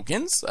opponents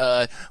tokens,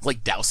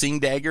 like Dousing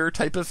Dagger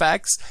type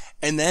effects,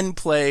 and then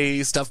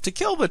play stuff to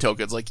kill the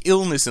tokens, like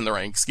Illness in the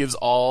Ranks gives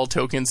all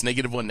tokens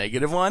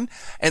 -1/-1,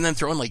 and then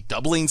throw in like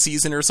Doubling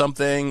Season or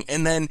something,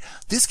 and then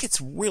this gets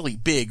really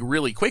big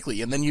really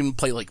quickly, and then you can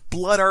play like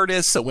Blood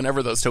Artist, so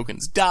whenever those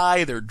tokens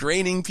die, they're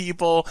draining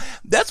people.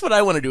 That's what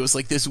I want to do, is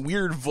like this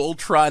weird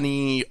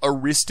Voltron-y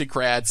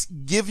aristocrats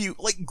give you,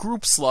 like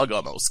Group Slug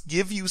almost,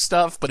 give you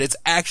stuff, but it's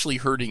actually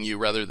hurting you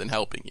rather than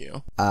helping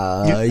you.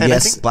 And I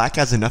yes. think Black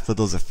has enough of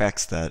those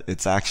effects that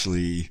it's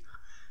actually...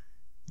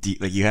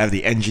 like you have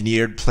the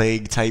engineered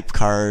plague type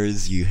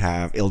cards, you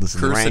have Illness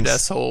in the Curse of Ranks,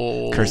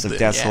 Deathhold. Curse of yeah.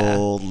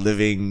 Deathhold,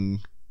 Living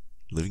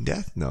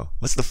Death? No.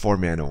 What's the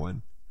 4-mana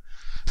one?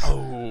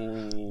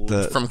 Oh,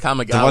 The- from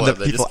Kamigawa. The one that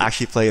that people just-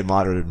 actually play in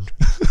Modern.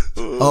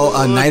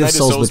 Night of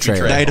Souls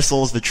Betrayal. Night of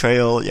Souls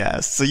Betrayal,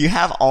 yes. So you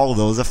have all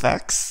those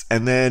effects,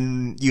 and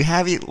then you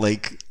have it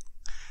like...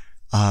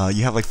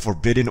 you have like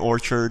Forbidden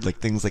Orchard, like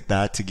things like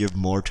that to give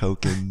more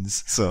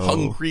tokens. So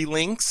Hungry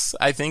Lynx,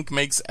 I think,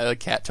 makes a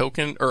cat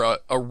token or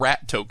a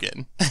rat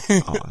token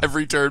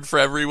every turn for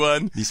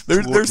everyone. These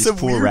There's poor some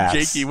weird rats.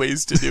 janky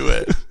ways to do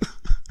it.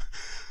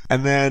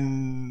 And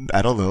then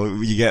I don't know,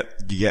 you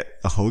get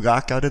a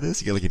Hogak out of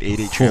this. You get like an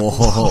 8/8 trample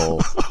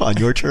Oh. on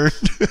your turn.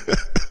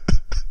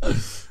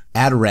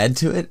 Add red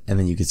to it, and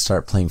then you could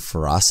start playing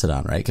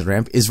Ferocidon, right?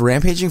 Because is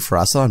Rampaging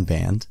Ferocidon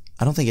banned?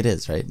 I don't think it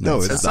is, right?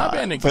 No, It's not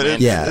banned in but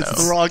Commander, Yeah. it's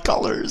though. the wrong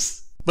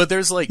colors. But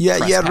there's like Yeah,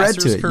 you add red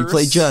to Trespasser's it. You Curse.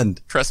 play Jund.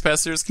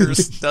 Trespasser's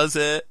Curse does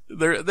it.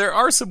 There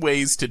are some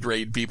ways to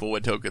drain people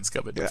when tokens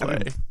come into I play.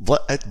 mean,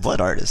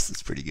 Blood Artist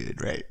is pretty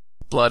good, right?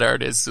 Blood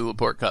Artist,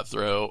 Zulaport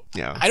Cutthroat.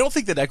 Yeah. I don't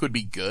think the deck would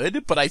be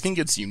good, but I think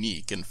it's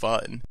unique and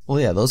fun. Well,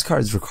 yeah, those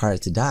cards require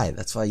it to die.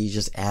 That's why you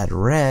just add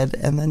red,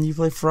 and then you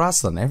play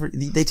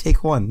Ferocidon. They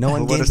take one. No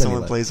one But what if gains any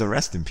someone life. plays a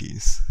Rest in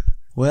Peace?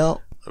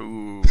 Well,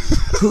 Ooh.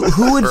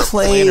 who would Or a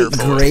play Planner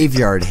Void.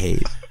 Graveyard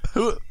Hate A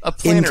in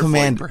planner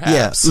Command? void,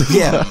 perhaps.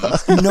 Yeah.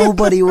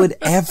 Nobody would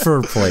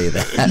ever play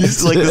that.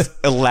 It's like this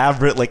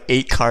elaborate like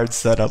 8-card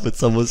setup, and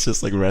someone's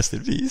just like Rest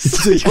in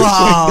Peace.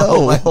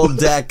 Oh, my whole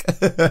deck.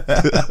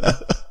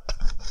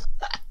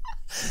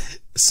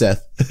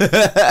 Seth.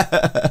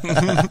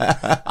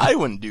 I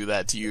wouldn't do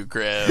that to you,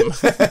 Grim.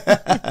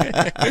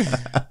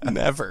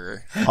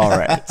 Never. All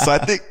right. So I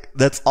think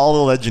that's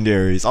all the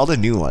legendaries, all the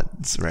new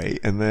ones, right?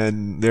 And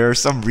then there are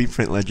some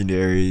reprint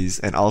legendaries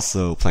and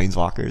also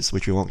planeswalkers,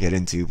 which we won't get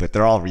into, but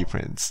they're all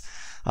reprints.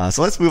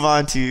 So let's move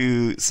on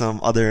to some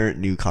other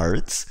new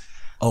cards.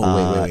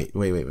 Oh,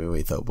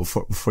 wait, though.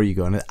 Before you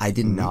go on it, I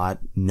did not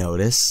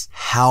notice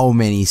how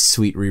many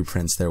sweet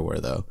reprints there were,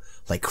 though.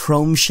 Like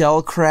Chrome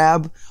Shell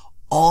Crab,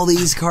 all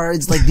these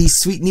cards, like these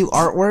sweet new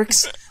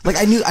artworks. Like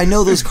I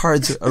know those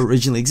cards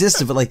originally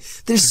existed, but like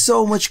there's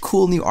so much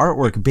cool new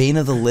artwork. Bane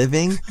of the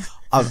Living.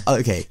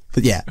 Okay,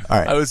 but yeah, all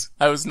right.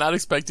 I was not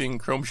expecting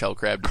Chrome Shell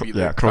Crab to be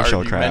the Chrome card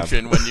Shell you Crab.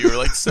 mentioned when you were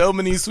like, so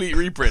many sweet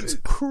reprints.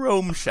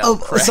 Chrome Shell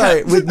Crab.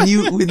 Sorry, with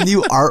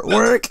new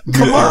artwork.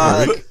 Come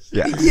on.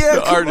 Yeah.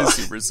 The art come is on.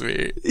 super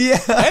sweet. Yeah.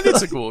 And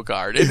it's a cool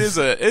card. It is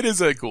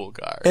a cool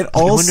card. And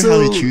wonder also,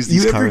 how they choose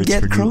these you ever cards for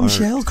get new Chrome art.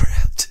 Shell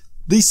Crab?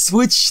 They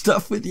switch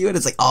stuff with you, and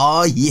it's like,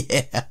 oh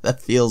yeah,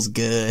 that feels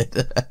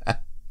good.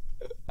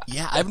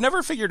 Yeah, I've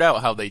never figured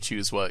out how they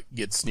choose what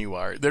gets new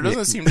art. There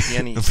doesn't seem to be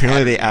any.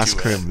 Apparently, they pattern to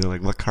ask it. him. They're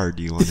like, "What card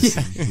do you want to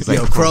see?" He's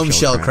Yo, Chrome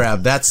Shell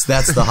Crab. That's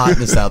the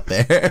hotness out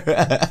there.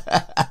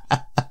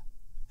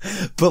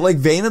 But like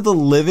Bane of the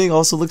Living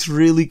also looks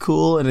really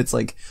cool, and it's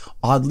like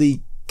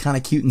oddly kind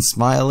of cute and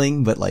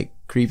smiling, but like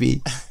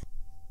creepy.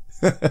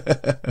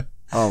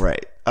 All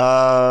right.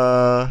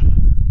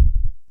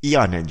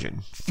 Eon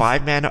Engine,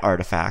 5-mana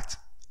artifact.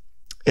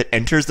 It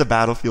enters the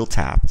battlefield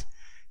tapped.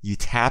 You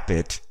tap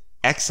it,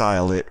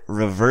 exile it,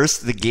 reverse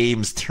the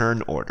game's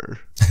turn order.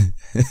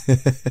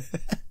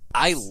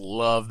 I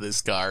love this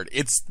card.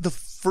 It's the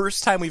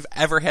first time we've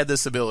ever had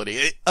this ability.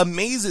 It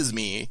amazes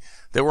me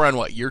that we're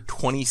on year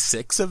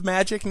 26 of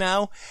Magic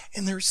now,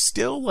 and there's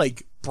still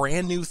like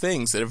brand new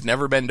things that have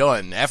never been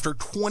done after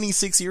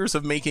 26 years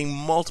of making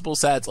multiple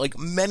sets, like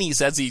many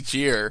sets each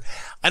year.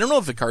 I don't know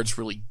if the card's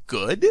really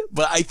good,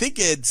 but I think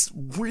it's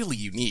really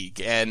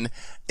unique, and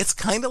it's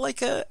kind of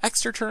like a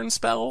extra turn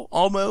spell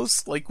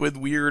almost, like with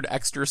weird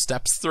extra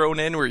steps thrown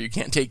in where you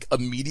can't take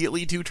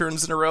immediately 2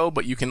 turns in a row,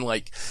 but you can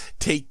like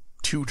take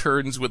 2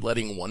 turns with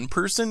letting one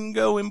person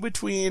go in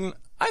between.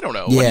 I don't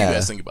know. What do you Yeah.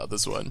 guys think about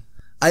this one?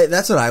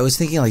 That's what I was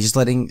thinking. Like just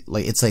letting,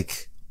 like it's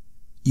like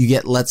you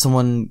let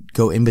someone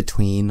go in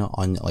between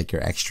on like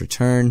your extra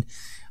turn.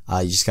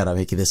 You just gotta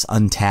make this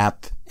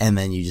untap, and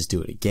then you just do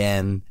it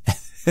again.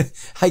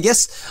 I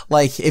guess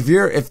like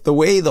if the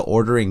way the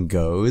ordering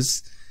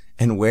goes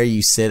and where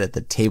you sit at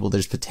the table,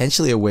 there's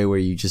potentially a way where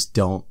you just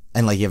don't,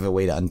 and like you have a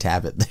way to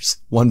untap it. There's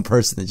one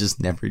person that just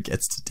never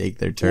gets to take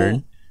their turn.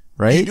 Well,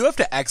 right? You do have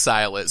to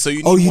exile it, so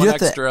you Oh, need you one do have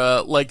to-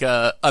 extra, like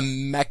a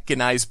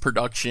mechanized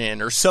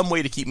production or some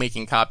way to keep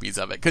making copies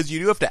of it, because you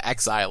do have to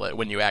exile it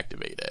when you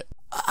activate it.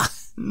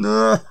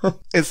 No.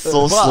 It's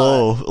so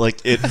slow. Like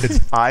it's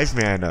 5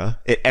 mana.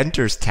 It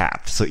enters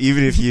tapped. So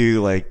even if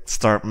you like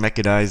start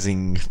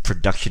mechanizing,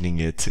 productioning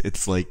it,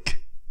 it's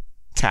like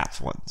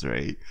tapped ones,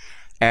 right?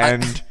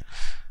 And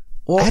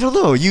I don't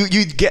know.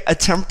 You get a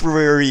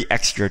temporary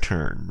extra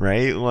turn,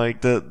 right?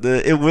 Like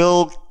it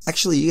will.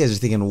 Actually, you guys are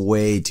thinking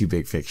way too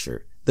big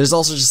picture. There's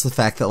also just the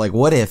fact that, like,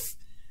 what if,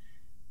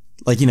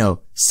 like, you know,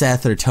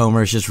 Seth or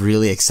Tomer is just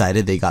really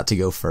excited they got to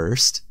go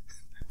first,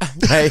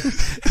 right?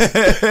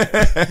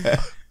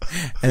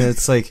 And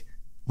it's like,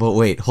 well,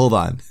 wait, hold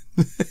on.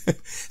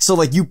 So,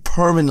 like, you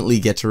permanently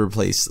get to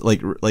replace,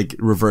 like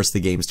reverse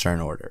the game's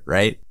turn order,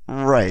 right?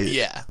 Right.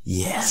 Yeah.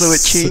 Yes. So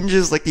it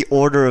changes like the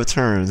order of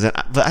turns,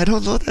 but I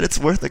don't know that it's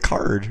worth a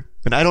card,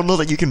 and I don't know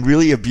that you can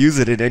really abuse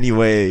it in any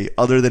way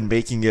other than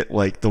making it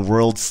like the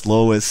world's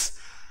slowest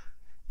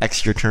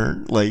extra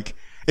turn. Like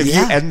if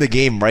you end the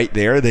game right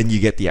there, then you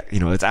get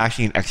it's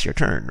actually an extra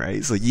turn,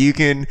 right? So you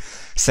can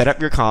set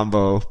up your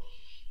combo.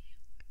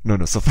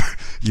 So far,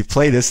 you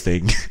play this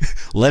thing,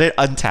 let it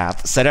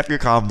untap, set up your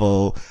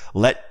combo,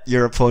 let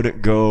your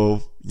opponent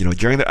go,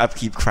 during their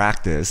upkeep,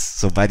 crack this.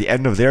 So by the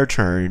end of their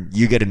turn,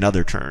 you get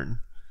another turn,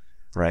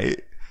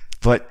 right?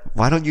 But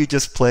why don't you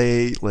just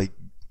play like,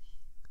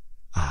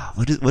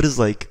 what is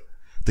like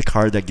the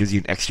card that gives you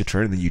an extra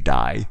turn and then you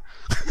die?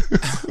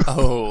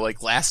 Oh,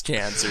 like Last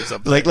Chance or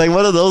something. Like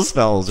one of those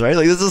spells, right?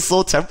 Like this is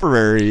so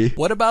temporary.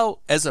 What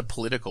about as a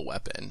political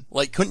weapon?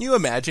 Like, couldn't you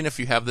imagine if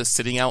you have this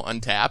sitting out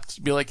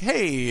untapped? Be like,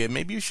 hey,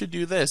 maybe you should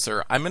do this,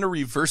 or I'm going to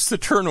reverse the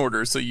turn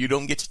order so you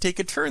don't get to take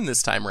a turn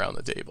this time around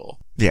the table.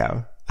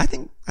 Yeah, I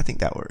think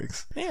that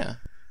works. Yeah.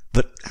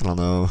 But I don't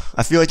know.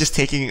 I feel like just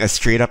taking a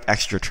straight up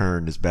extra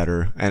turn is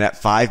better. And at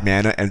 5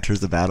 mana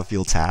enters the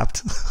battlefield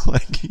tapped.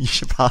 Like you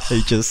should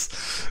probably just,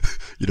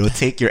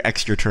 take your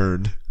extra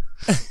turn.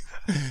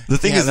 The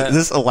thing is,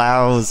 this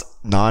allows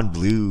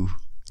non-blue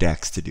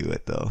decks to do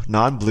it though.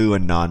 Non-blue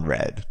and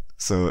non-red.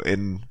 So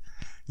in,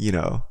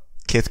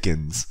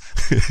 Kithkins,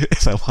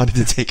 if I wanted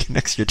to take an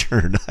extra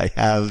turn, I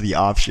have the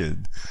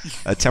option.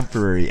 A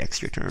temporary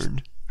extra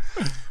turn.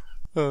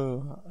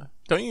 Don't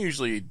you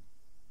usually...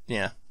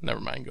 Yeah, never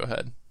mind. Go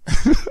ahead.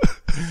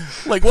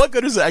 Like, what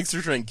good is the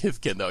extra turn in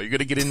Kithkin, though? You're going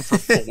to get in for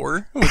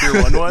 4 with your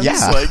 1/1s?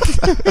 Yeah. Like,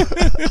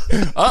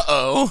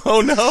 uh-oh.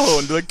 Oh,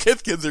 no. The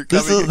Kithkins are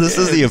coming This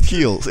is the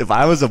appeal. If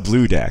I was a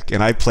blue deck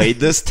and I played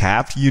this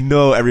tapped,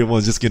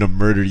 everyone's just going to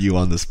murder you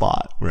on the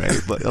spot,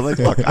 right? But I'm like,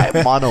 look, I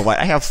have mono white.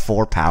 I have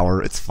 4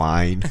 power. It's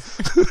fine.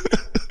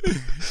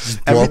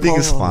 Everything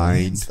is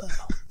fine.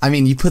 I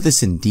mean, you put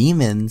this in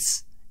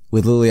Demons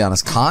with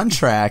Liliana's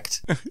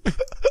Contract.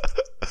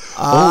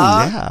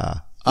 Oh, yeah.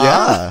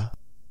 Yeah.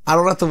 I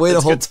don't have to wait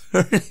a whole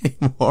turn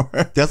anymore.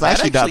 That's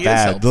actually not actually is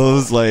bad. helpful.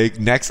 Those like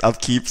next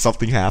upkeep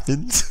something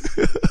happens.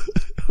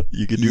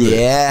 You can do it.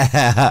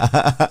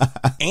 Yeah.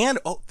 And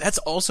that's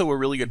also a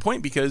really good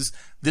point because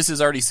this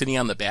is already sitting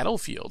on the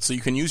battlefield. So you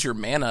can use your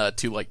mana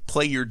to like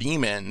play your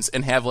demons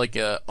and have like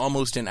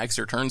almost an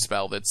extra turn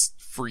spell that's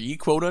free,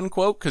 quote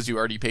unquote, because you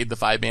already paid the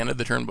 5 mana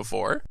the turn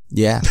before.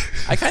 Yeah.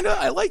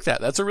 I like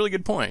that. That's a really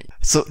good point.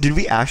 So did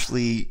we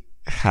actually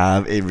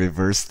have a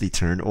reverse the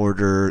turn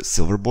order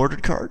silver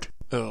bordered card?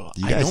 Ugh,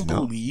 You I guys don't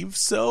know? believe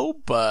so,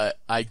 but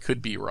I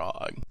could be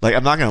wrong. Like,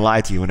 I'm not gonna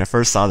lie to you. When I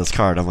first saw this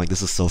card, I'm like,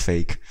 this is so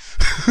fake.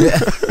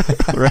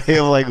 Right?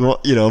 I'm like, well,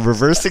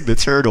 reversing the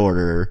turn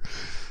order.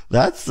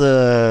 That's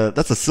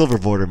a silver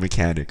border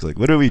mechanic. Like,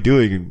 what are we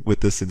doing with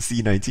this in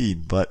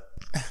C19? But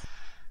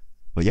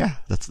yeah,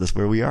 that's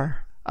where we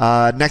are.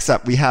 Next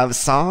up, we have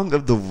Song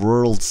of the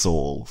World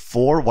Soul.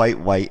 4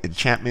 white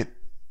enchantment.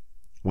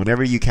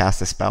 Whenever you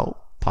cast a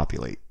spell,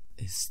 populate.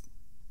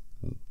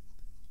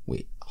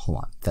 Wait, hold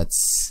on.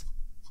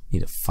 Need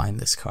to find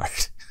this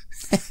card.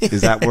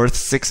 Is that worth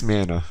 6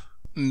 mana?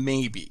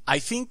 Maybe. I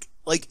think,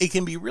 like, it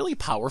can be really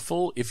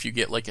powerful if you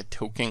get, like, a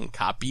token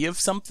copy of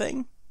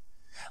something.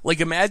 Like,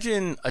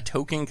 imagine a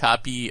token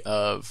copy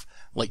of,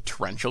 like,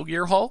 Torrential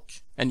Gear Hulk,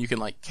 and you can,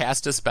 like,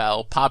 cast a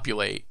spell,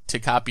 populate, to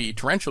copy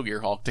Torrential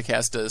Gear Hulk, to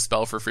cast a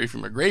spell for free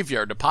from a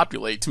graveyard, to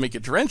populate, to make a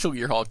Torrential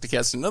Gear Hulk, to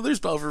cast another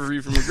spell for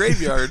free from a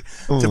graveyard,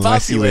 to I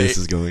see where this populate.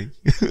 is going.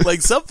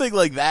 Like, something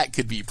like that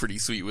could be pretty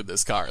sweet with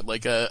this card.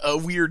 Like, a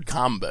weird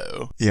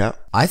combo. Yeah.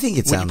 I think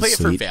it Would you sounds play it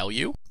for sweet.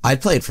 value?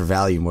 I'd play it for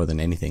value more than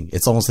anything.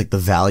 It's almost like the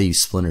value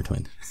Splinter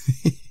Twin.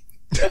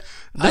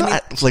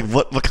 It's like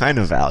what kind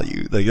of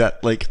value? Like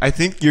that, like I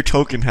think your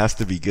token has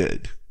to be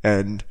good.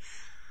 And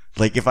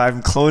like if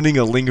I'm cloning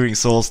a Lingering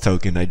Souls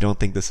token, I don't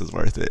think this is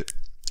worth it.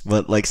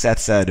 But like Seth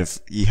said, if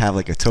you have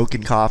like a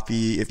token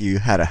copy, if you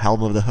had a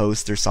Helm of the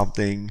Host or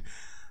something,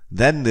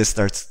 then this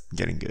starts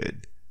getting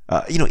good.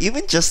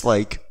 Even just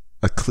like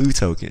a Clue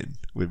token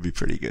would be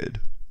pretty good.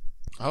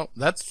 Oh,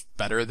 that's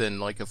better than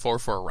like a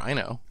 4/4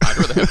 Rhino. I'd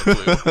rather have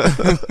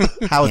a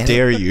blue. How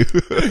dare you?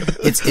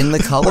 It's in the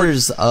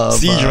colors of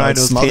Siege Rhinos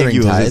paying Smothering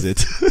you a Tide. visit.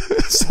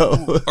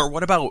 So Or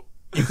what about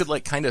you could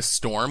like kind of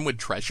storm with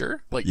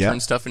treasure, like Yeah. turn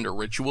stuff into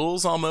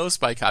rituals almost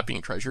by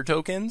copying treasure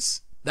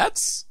tokens.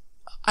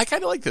 I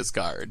kind of like this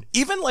card.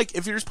 Even like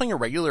if you're just playing a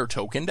regular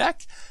token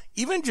deck,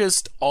 even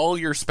just all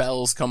your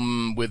spells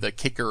come with a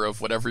kicker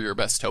of whatever your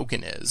best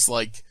token is.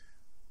 Like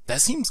that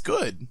seems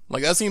good.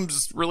 Like that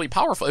seems really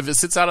powerful. If it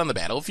sits out on the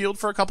battlefield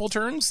for a couple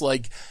turns,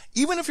 like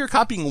even if you're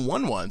copying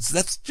one once,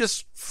 that's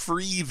just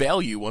free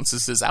value once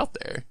this is out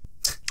there.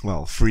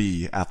 Well,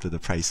 free after the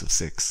price of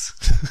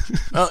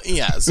 6. Oh,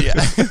 yes,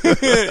 yeah.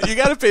 You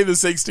gotta pay the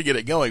 6 to get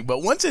it going,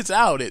 but once it's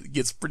out, it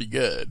gets pretty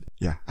good.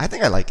 Yeah, I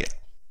think I like it.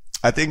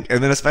 And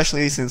then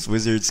especially since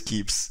Wizards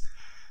keeps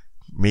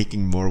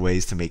making more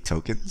ways to make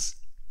tokens,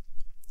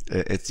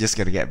 it's just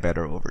gonna get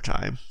better over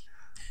time.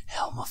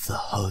 Helm of the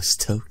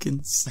Host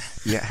tokens.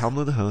 Yeah, Helm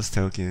of the Host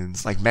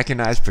tokens, like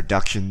mechanized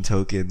production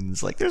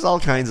tokens, like there's all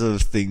kinds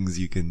of things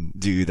you can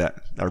do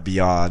that are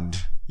beyond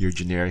your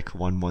generic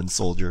 1/1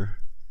 soldier.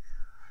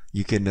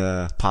 You can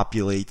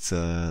populate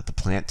the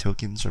plant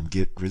tokens from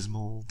Get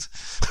Griswold.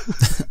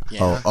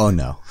 Yeah. Oh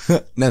no.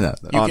 No.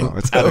 Oh no,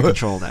 it's out of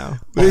control now.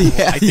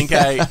 Yeah,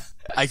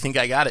 I think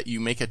I got it. You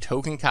make a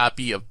token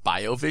copy of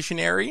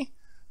Biovisionary,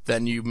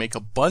 then you make a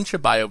bunch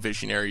of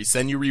Biovisionaries,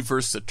 then you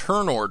reverse the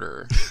turn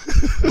order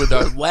with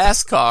our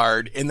last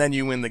card, and then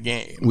you win the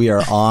game. We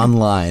are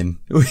online.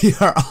 We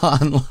are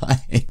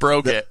online.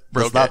 Broke it.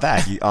 It's not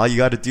bad. All you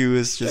got to do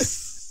is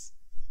just.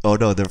 Oh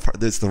no,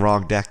 it's the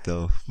wrong deck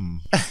though.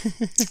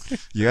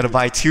 You got to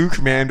buy 2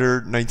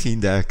 Commander 19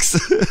 decks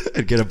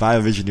and get a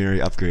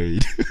Biovisionary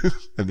upgrade,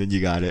 and then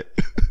you got it.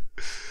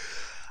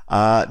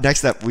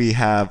 Next up, we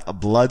have a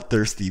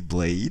Bloodthirsty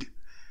Blade.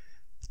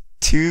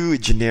 2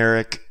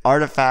 generic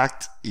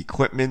artifact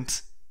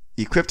equipment.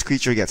 Equipped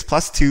creature gets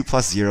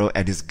 +2/+0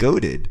 and is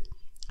goaded.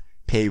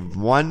 Pay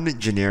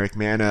 1 generic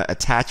mana.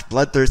 Attach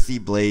Bloodthirsty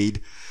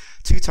Blade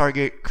to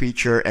target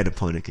creature and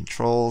opponent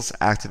controls.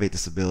 Activate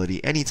this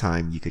ability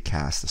anytime you could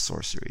cast a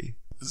sorcery.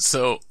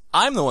 So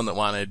I'm the one that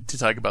wanted to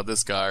talk about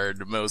this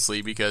card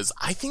mostly because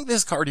I think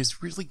this card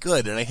is really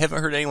good and I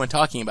haven't heard anyone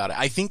talking about it.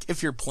 I think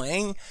if you're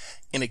playing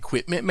an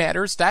Equipment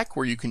Matters deck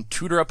where you can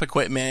tutor up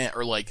equipment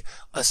or like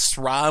a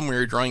SRAM where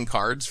you're drawing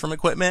cards from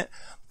equipment,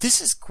 this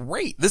is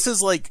great. This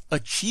is like a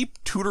cheap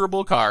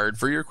tutorable card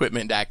for your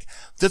equipment deck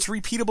that's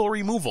repeatable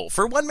removal.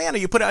 For 1 mana,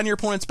 you put it on your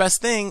opponent's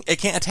best thing, it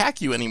can't attack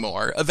you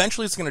anymore.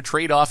 Eventually it's going to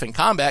trade off in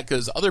combat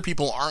because other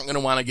people aren't going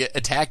to want to get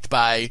attacked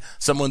by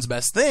someone's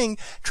best thing.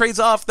 Trades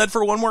off, then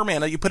for 1 more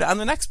mana, you put it on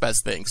the next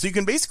best thing. So you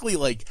can basically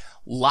like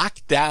lock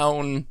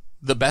down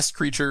the best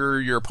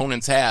creature your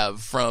opponents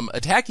have from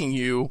attacking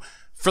you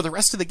for the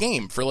rest of the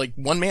game for like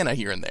 1 mana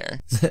here and there.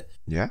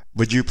 Yeah.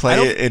 Would you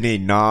play it in a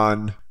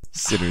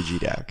non-synergy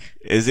deck?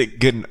 Is it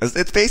good?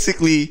 It's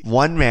basically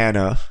 1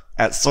 mana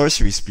at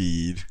sorcery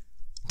speed,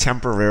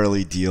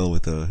 temporarily deal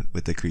with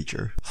the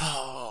creature.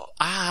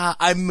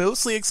 I'm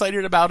mostly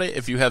excited about it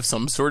if you have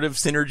some sort of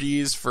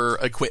synergies for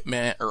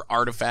equipment or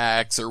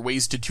artifacts or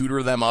ways to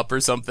tutor them up or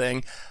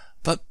something.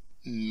 But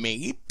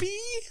maybe?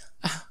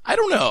 I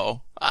don't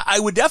know.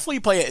 I would definitely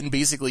play it in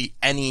basically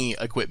any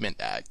equipment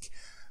deck.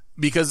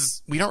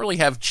 Because we don't really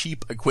have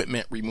cheap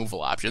equipment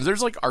removal options.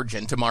 There's like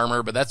Argentum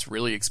armor, but that's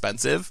really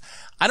expensive.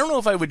 I don't know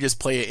if I would just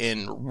play it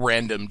in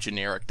random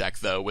generic deck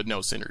though, with no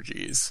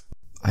synergies.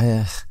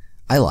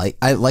 I like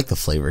the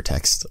flavor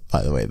text,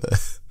 by the way.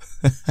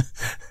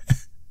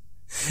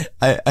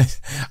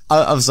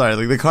 I'm sorry.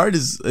 Like the card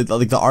is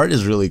like the art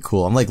is really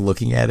cool. I'm like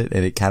looking at it,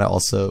 and it kind of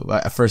also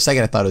for a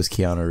second I thought it was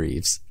Keanu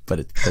Reeves,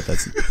 but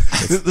that's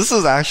This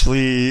is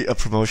actually a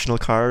promotional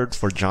card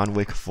for John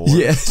Wick 4.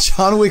 Yeah,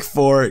 John Wick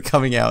 4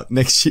 coming out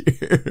next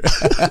year.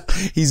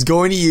 He's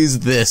going to use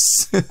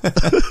this.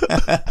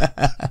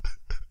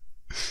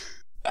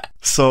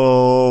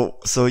 So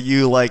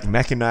you like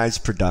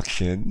mechanized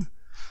production,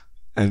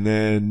 and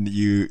then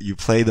you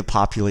play the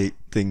populate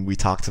thing we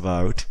talked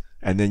about.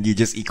 And then you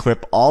just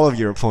equip all of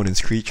your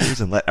opponent's creatures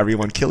and let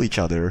everyone kill each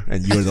other,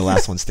 and you are the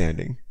last one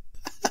standing.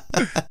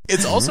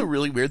 It's also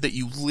really weird that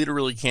you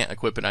literally can't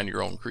equip it on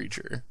your own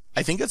creature.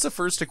 I think it's the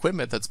first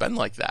equipment that's been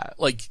like that.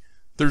 Like,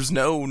 there's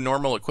no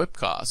normal equip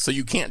cost, so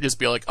you can't just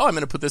be like, oh, I'm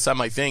going to put this on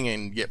my thing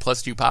and get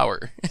 +2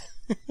 power.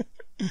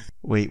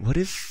 Wait, what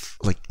if,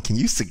 like, can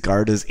you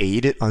Sigarda's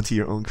Aid it onto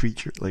your own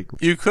creature? Like,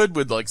 you could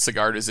with, like,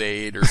 Sigarda's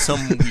Aid or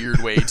some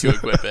weird way to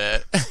equip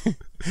it.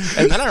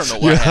 And then I don't know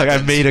what happens. Like,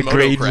 I made a Moto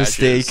great crashes.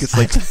 mistake.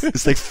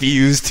 It's like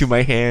fused to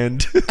my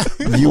hand.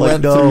 You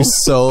went through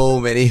so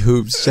many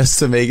hoops just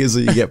to make it so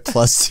you get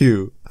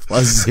 +2,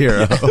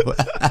 +0.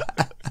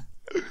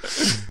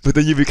 But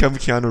then you become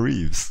Keanu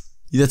Reeves.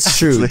 That's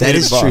true. The That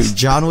hidden is boss. true.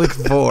 John Wick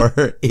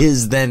 4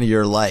 is then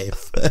your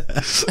life.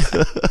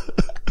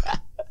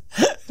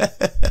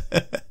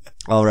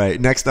 All right.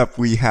 Next up,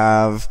 we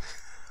have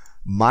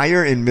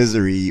Mire in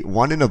Misery,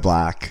 1 in a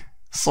black,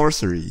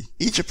 sorcery.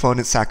 Each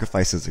opponent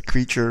sacrifices a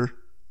creature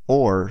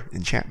or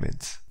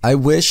enchantment. I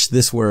wish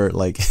this were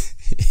like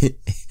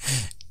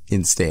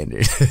in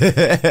standard.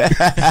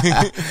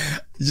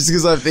 Just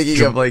because I'm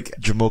thinking of like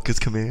Jamoka's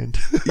Command.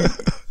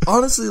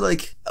 honestly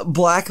like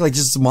black, like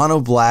just mono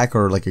black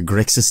or like a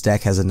Grixis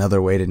deck has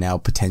another way to now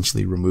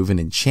potentially remove an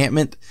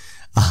enchantment,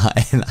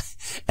 and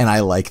I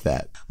like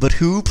that. But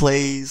who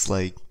plays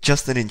like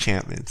just an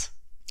enchantment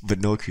but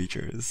no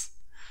creatures?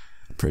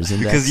 Prison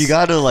Because decks. you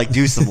gotta like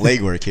do some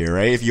legwork here,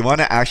 right? If you want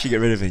to actually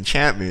get rid of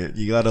enchantment,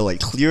 you gotta like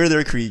clear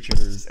their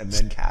creatures and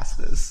then cast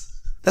this.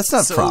 That's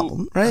not a So,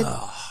 problem, right?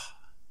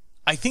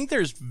 I think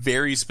there's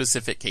very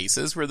specific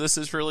cases where this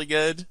is really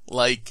good.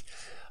 Like,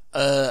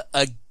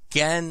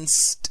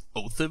 against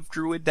Oath of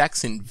Druid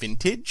decks in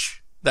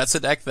Vintage. That's a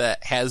deck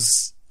that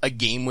has a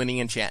game-winning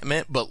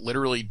enchantment, but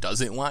literally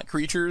doesn't want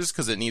creatures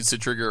because it needs to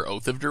trigger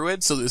Oath of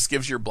Druid. So this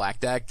gives your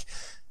black deck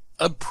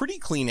a pretty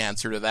clean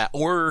answer to that.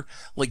 Or,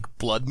 like,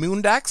 Blood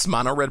Moon decks,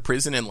 Mono Red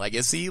Prison and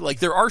Legacy. Like,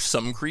 there are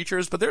some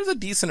creatures, but there's a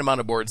decent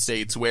amount of board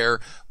states where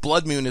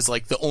Blood Moon is,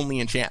 like, the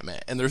only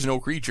enchantment, and there's no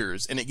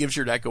creatures, and it gives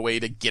your deck a way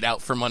to get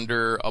out from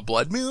under a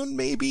Blood Moon,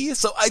 maybe?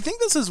 So I think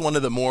this is one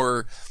of the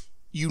more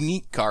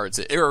unique cards,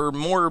 or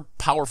more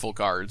powerful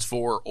cards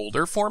for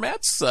older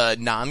formats,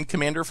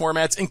 non-Commander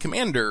formats. In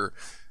Commander,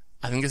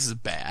 I think this is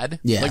bad.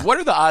 Yeah. Like, what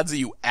are the odds that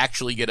you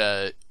actually get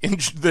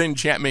the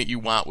enchantment you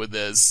want with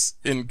this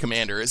in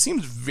Commander? It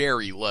seems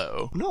very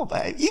low. No,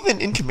 but even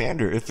in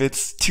Commander, if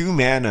it's 2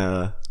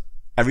 mana,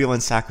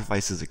 everyone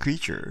sacrifices a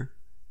creature.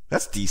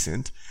 That's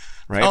decent,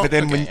 right? Oh, but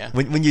then okay, yeah.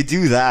 when you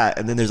do that,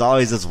 and then there's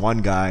always this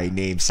one guy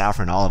named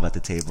Saffron Olive at the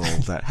table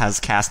that has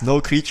cast no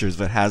creatures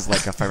but has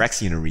like a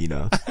Phyrexian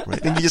arena,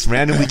 right? Then you just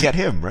randomly get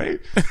him, right?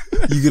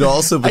 You could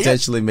also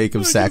potentially make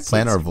them sack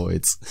Planar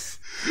Voids.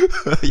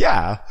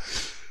 Yeah.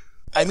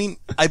 I mean,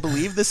 I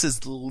believe this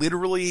is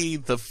literally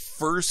the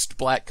first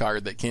black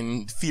card that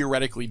can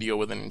theoretically deal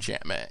with an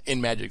enchantment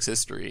in Magic's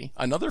history.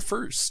 Another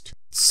first.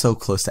 So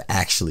close to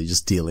actually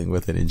just dealing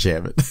with an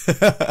enchantment.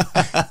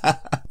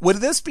 Would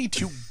this be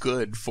too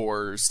good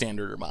for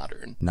Standard or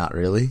Modern? Not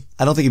really.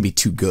 I don't think it'd be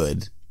too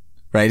good.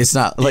 Right? It's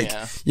not like,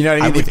 Yeah. you know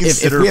what I mean? would If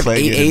consider we have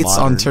playing it in 8/8s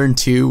on Modern. turn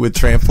 2 with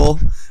Trample,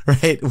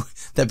 right?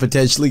 That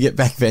potentially get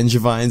back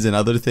Vengevines and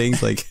other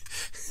things, like,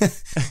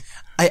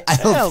 I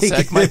don't I'll think.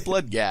 sack my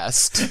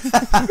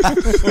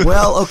Bloodghast.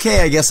 Well,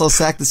 okay, I guess I'll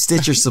sack the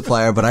Stitcher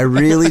Supplier, but I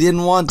really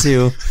didn't want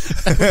to.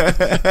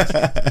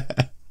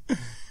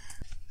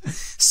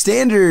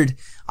 Standard,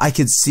 I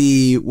could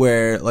see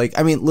where, like,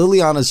 I mean,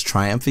 Liliana's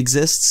Triumph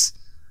exists,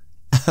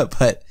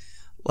 but,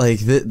 like,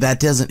 that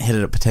doesn't hit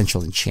at a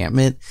potential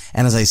enchantment.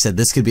 And as I said,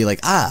 this could be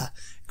like,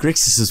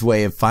 Grixis'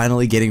 way of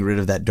finally getting rid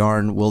of that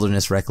darn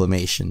Wilderness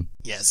Reclamation.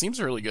 Yeah, it seems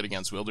really good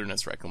against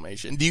Wilderness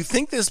Reclamation. Do you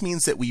think this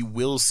means that we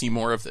will see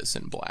more of this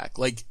in black?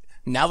 Like,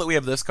 now that we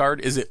have this card,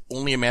 is it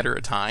only a matter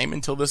of time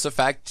until this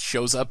effect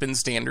shows up in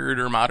Standard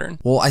or Modern?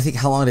 Well, I think,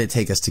 how long did it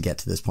take us to get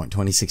to this point?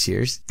 26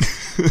 years?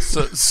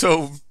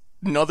 So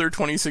another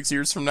 26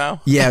 years from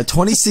now? Yeah,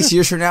 26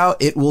 years from now,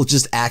 it will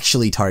just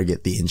actually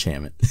target the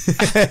enchantment.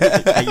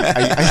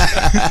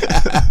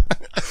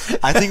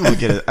 I think we'll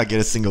get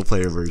a single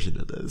player version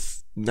of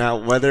this. Now,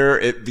 whether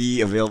it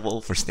be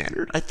available for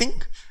standard, I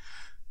think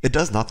it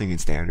does nothing in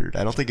standard.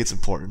 I don't think it's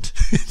important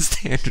in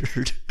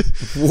standard.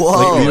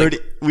 Whoa.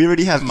 We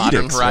already have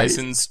Modern edicts,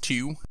 Horizons right?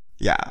 2.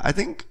 Yeah, I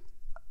think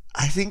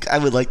I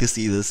would like to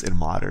see this in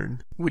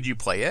modern. Would you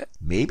play it?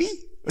 Maybe.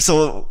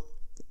 So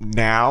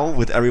now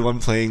with everyone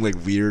playing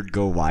like weird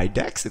go wide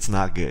decks, it's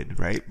not good,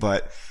 right?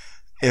 But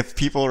if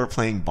people are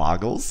playing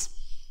boggles,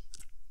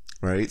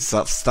 right?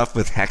 Stuff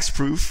with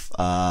hexproof,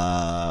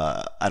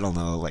 I don't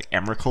know, like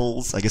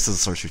Emeralds. I guess as a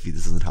sorcery feat,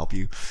 this doesn't help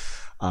you.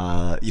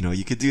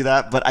 You could do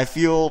that, but I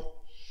feel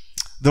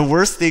the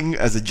worst thing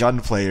as a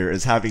Jund player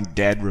is having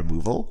dead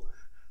removal.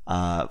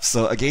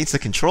 So against a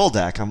control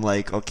deck, I'm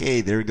like,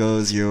 okay, there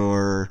goes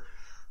your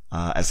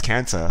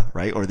Azcanta,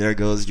 right? Or there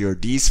goes your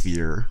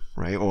D-Sphere,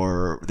 right?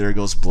 Or there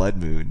goes Blood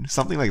Moon,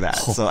 something like that.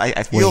 So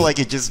I feel like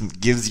it just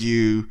gives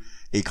you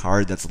a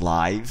card that's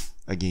live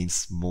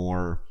against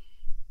more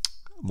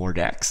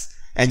decks.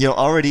 And you're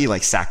already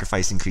like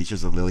sacrificing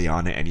creatures with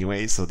Liliana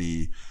anyway, so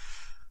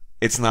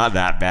it's not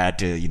that bad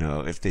to,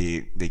 if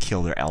they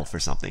kill their elf or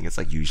something, it's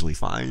like usually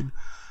fine.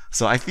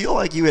 So I feel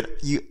like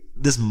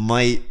this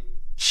might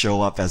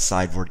show up as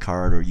sideboard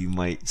card, or you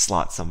might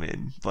slot some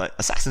in, but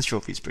Assassin's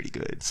Trophy is pretty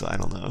good, so I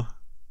don't know.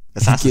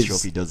 Assassin's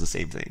Trophy does the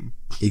same thing.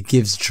 It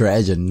gives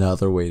Dredge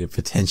another way to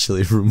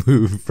potentially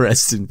remove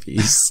Rest in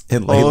Peace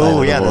and Leyline of the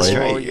Void. That's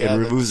right. Oh, yeah, it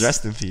removes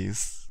Rest in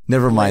Peace.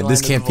 Never mind,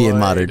 this can't be in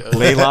modern.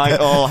 Leyline,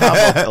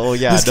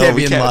 This can't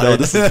be in modern. No,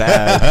 this is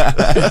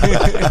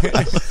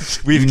bad.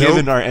 We've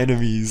given our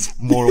enemies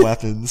more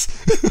weapons.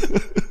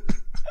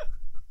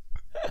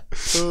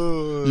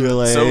 You're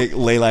like,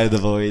 Leyline of the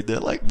Void. They're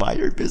like,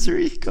 Mired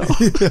Misery, go.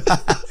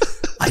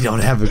 I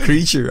don't have a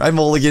creature. I'm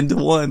mulligan to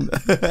 1.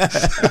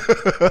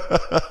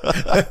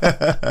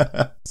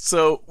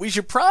 So we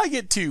should probably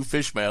get to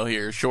Fishmail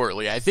here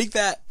shortly. I think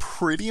that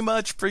pretty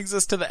much brings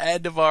us to the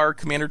end of our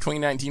Commander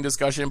 2019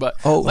 discussion,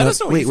 but let us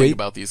know what you think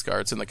about these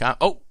cards in the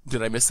Oh,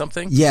 did I miss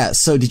something? Yeah,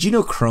 so did you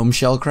know Chrome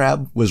Shell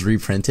Crab was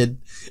reprinted?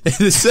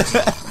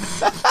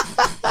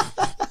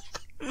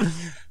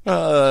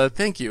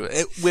 Thank you.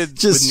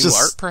 With new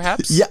art,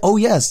 perhaps? Yeah. Oh,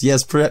 yes.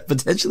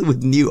 Potentially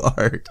with new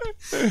art.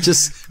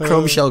 Just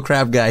Chrome Shell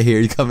Crab guy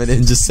here coming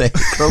in, just saying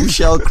Chrome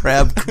Shell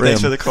Crab Crim.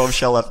 Thanks for the Chrome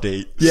Shell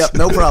update. Yep,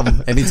 no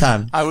problem.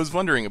 Anytime. I was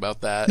wondering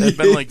about that. It had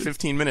been like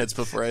 15 minutes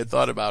before I had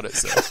thought about it.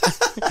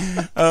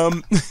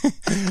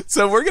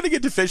 So we're going to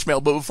get to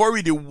Fishmail, but before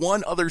we do,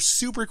 one other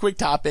super quick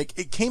topic.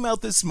 It came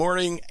out this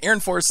morning. Aaron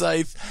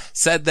Forsythe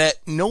said that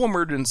no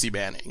emergency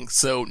banning.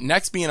 So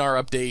next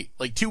BNR update,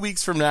 like 2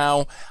 weeks from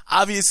now.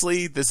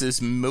 Obviously, this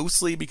is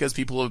mostly because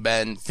people have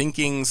been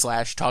thinking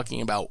 /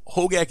 talking about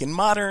Hogak in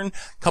Modern, a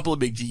couple of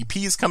big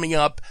GPs coming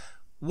up.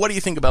 What do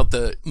you think about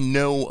the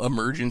no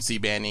emergency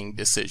banning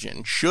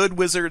decision? Should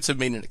Wizards have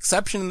made an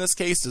exception in this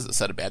case? Does it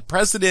set a bad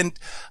precedent?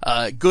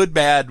 Good,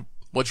 bad?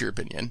 What's your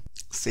opinion?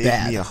 Save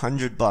me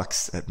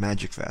 $100 at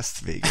Magic Fest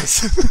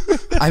Vegas.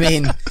 I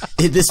mean,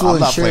 this will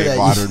ensure that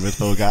Modern with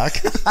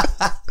Hogak.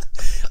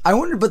 I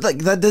wonder, but like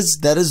that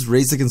does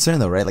raise the concern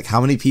though, right? Like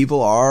how many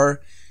people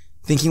are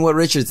thinking what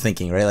Richard's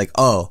thinking, right? Like,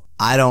 oh,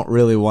 I don't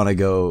really want to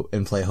go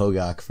and play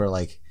Hogak for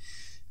like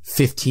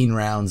 15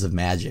 rounds of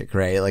Magic,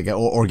 right? Like,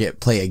 or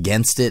play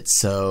against it.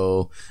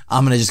 So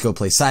I'm going to just go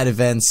play side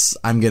events.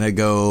 I'm going to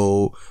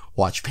go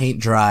watch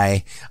paint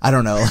dry. I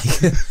don't know.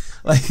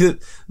 Like,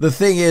 the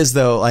thing is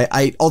though,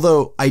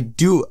 although I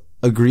do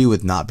agree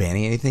with not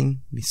banning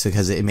anything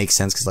because it makes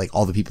sense because like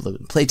all the people have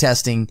been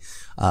playtesting,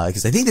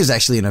 because I think there's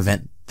actually an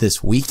event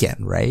this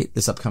weekend, right?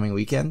 This upcoming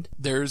weekend?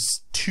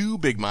 There's 2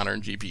 big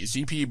Modern GPs.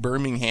 GP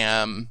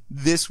Birmingham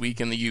this week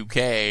in the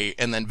UK,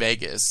 and then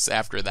Vegas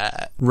after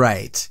that.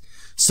 Right.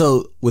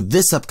 So with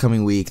this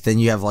upcoming week, then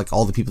you have like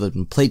all the people that have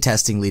been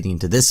playtesting leading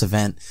to this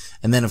event.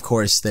 And then of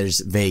course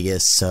there's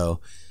Vegas.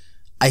 So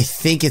I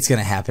think it's going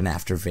to happen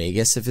after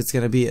Vegas if there's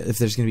going to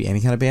be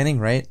any kind of banning,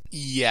 right?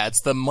 Yeah,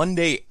 it's the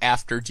Monday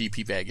after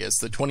GP Vegas.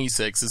 The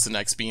 26th is the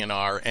next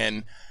BNR,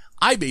 and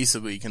I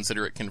basically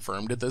consider it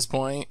confirmed at this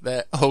point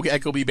that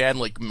Hogak will be banned.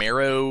 Like,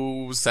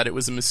 Marrow said it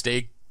was a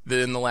mistake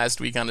in the last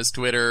week on his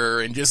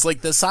Twitter, and just,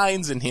 like, the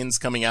signs and hints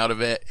coming out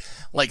of it.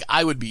 Like,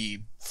 I would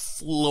be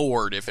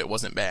floored if it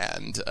wasn't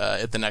banned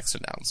at the next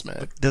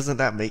announcement. Doesn't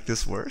that make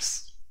this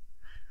worse?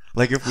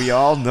 Like, if we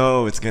all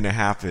know it's gonna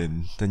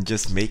happen, then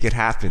just make it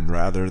happen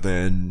rather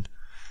than,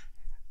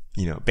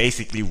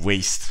 basically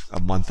waste a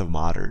month of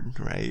Modern,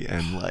 right?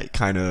 And, like,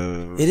 kind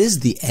of... It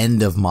is the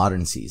end of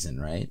Modern season,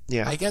 right?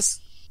 Yeah. I guess...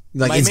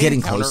 Like, it's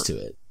getting close to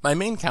it. My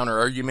main counter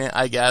argument,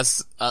 I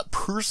guess,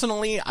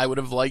 personally, I would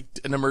have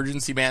liked an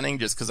emergency banning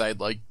just because I'd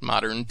like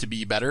Modern to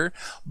be better.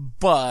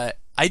 But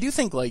I do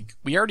think, like,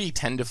 we already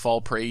tend to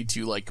fall prey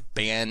to, like,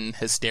 ban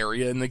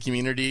hysteria in the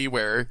community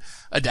where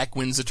a deck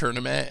wins a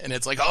tournament and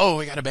it's like, oh,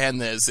 we gotta ban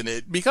this. And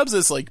it becomes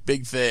this, like,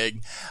 big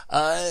thing.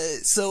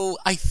 So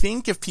I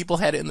think if people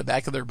had it in the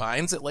back of their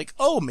minds that, like,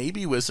 oh,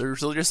 maybe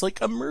Wizards will just, like,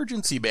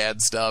 emergency ban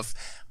stuff,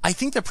 I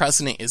think the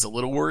precedent is a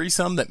little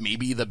worrisome that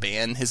maybe the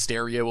ban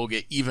hysteria will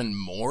get even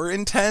more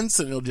intense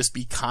and it'll just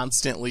be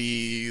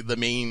constantly the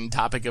main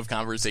topic of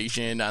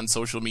conversation on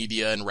social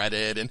media and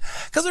Reddit. And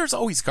because there's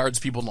always cards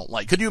people don't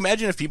like. Could you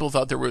imagine if people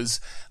thought there was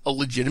a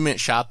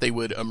legitimate shot they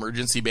would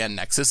emergency ban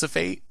Nexus of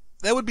Fate?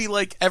 That would be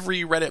like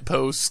every Reddit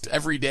post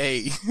every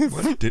day.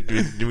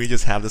 Did we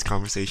just have this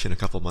conversation a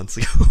couple months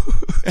ago?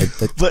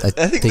 But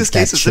I think this that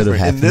case is should have different. In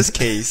happened. this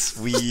case,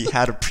 we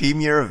had a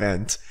premier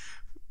event.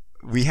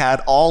 We had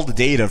all the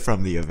data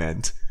from the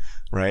event,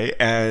 right?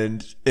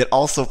 And it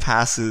also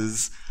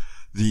passes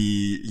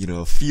the,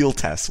 field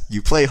test.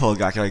 You play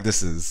Hogak, you're like,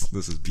 this is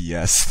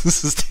BS.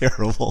 This is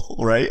terrible,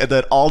 right? And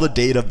then all the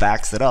data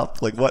backs it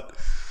up. Like, what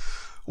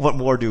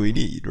more do we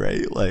need,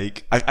 right?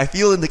 Like, I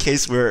feel in the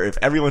case where if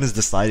everyone has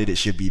decided it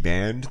should be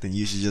banned, then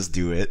you should just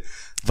do it.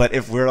 But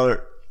if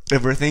we're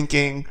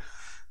thinking,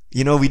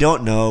 we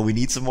don't know, we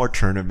need some more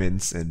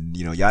tournaments and,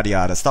 yada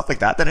yada, stuff like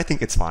that, then I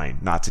think it's fine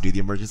not to do the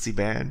emergency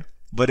ban.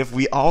 But if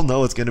we all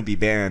know it's going to be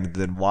banned,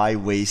 then why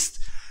waste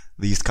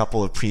these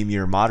couple of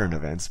premier modern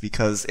events?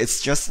 Because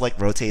it's just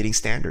like rotating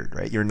standard,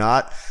 right? You're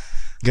not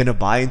going to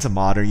buy into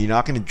modern. You're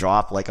not going to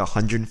drop like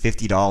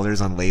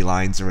 $150 on ley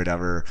lines or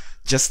whatever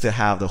just to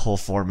have the whole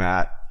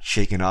format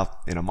shaken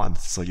up in a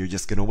month. So you're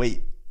just going to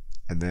wait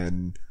and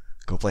then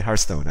go play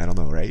Hearthstone. I don't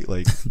know, right?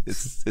 Like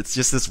it's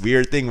just this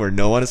weird thing where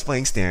no one is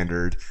playing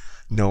standard.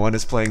 No one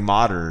is playing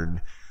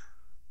modern.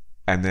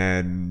 And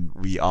then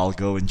we all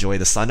go enjoy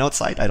the sun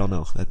outside. I don't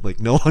know.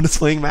 Like, no one is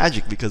playing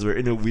Magic because we're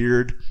in a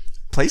weird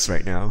place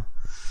right now.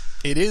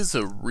 It is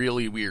a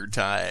really weird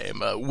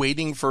time.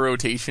 Waiting for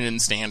rotation in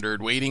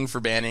standard, waiting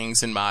for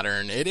bannings in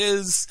modern. It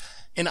is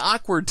an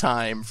awkward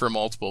time for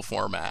multiple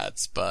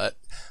formats, but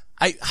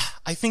I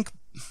think,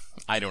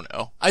 I don't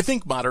know. I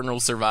think modern will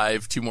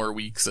survive 2 more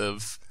weeks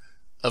of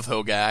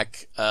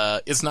Hogak.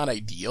 It's not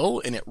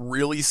ideal, and it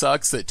really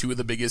sucks that 2 of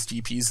the biggest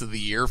GPs of the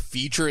year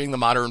featuring the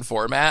modern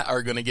format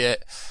are going to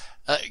get,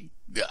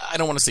 I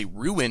don't want to say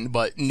ruined,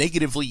 but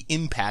negatively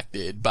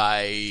impacted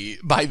by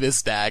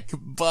this deck.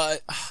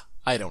 But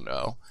I don't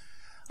know.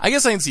 I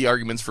guess I can see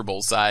arguments for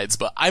both sides,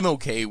 but I'm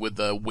okay with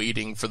the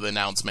waiting for the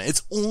announcement.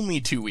 It's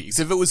only 2 weeks.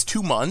 If it was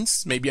 2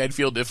 months, maybe I'd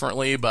feel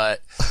differently, but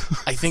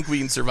I think we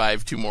can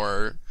survive 2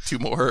 more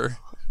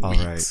All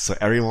weeks. right. So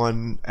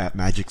everyone at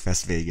Magic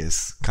Fest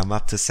Vegas, come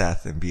up to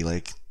Seth and be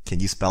like, can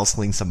you spell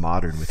sling some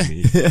modern with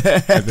me?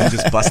 And then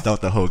just bust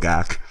out the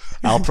Hogak.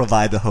 I'll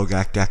provide the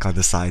Hogak deck on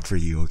the side for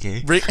you,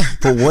 okay? Bring-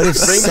 But what if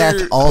Bring Seth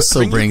your-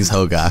 also bring your- brings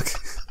Hogak?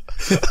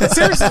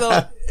 Seriously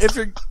though,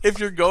 if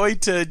you're going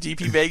to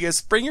GP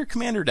Vegas, bring your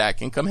Commander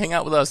deck and come hang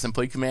out with us and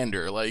play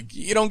Commander. Like,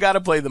 you don't gotta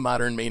play the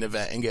modern main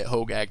event and get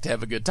Hogak to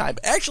have a good time.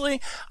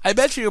 Actually, I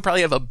bet you'll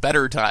probably have a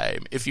better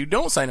time if you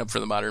don't sign up for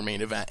the modern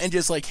main event and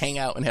just like hang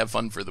out and have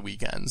fun for the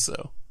weekend,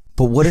 so.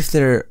 But what if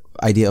their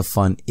idea of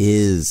fun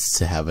is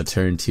to have a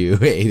turn 2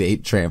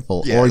 8/8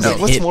 trample or get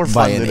what's hit more by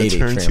fun an than a 8/8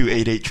 turn trample? 2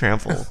 8/8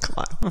 trample?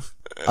 Come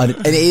on. An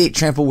 8/8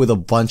 trample with a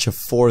bunch of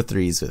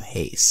 4/3s with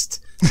haste.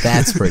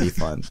 That's pretty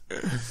fun.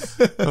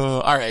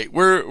 All right,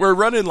 we're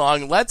running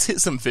long. Let's hit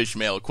some fish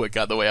mail quick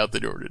on the way out the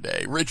door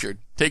today. Richard,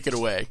 take it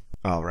away.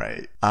 All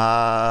right.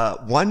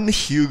 One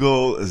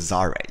Hugo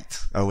Zarite.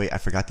 Oh wait, I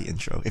forgot the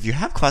intro. If you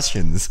have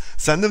questions,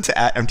 send them to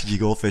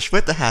 @MTGGoldfish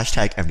with the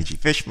hashtag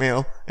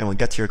MTGFishmail, and we'll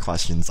get to your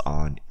questions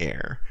on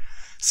air.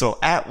 So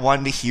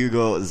 @one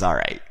Hugo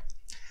Zarite.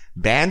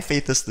 Ban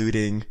Faithless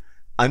Looting,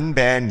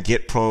 unban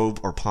Git Probe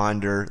or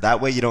Ponder.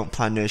 That way you don't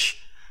punish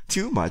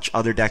too much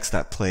other decks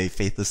that play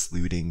Faithless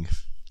Looting.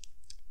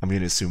 I'm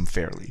going to assume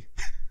fairly.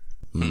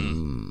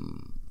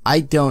 I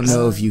don't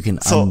know if you can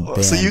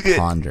unban so you could-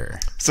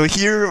 Ponder. So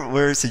here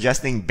we're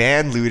suggesting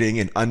ban looting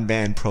and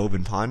unban probe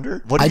and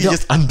ponder. What I if you don't-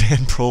 just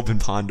unban probe and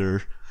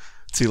ponder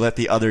to let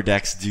the other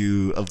decks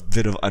do a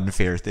bit of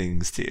unfair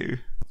things too?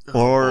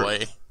 Or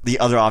boy. the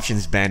other option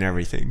is ban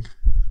everything.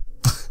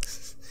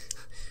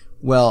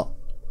 Well,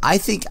 I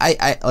think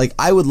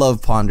I would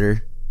love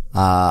Ponder.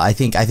 I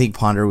think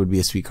Ponder would be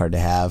a sweet card to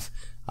have.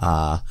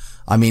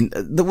 I mean,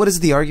 what is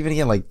the argument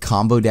again? Like,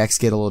 combo decks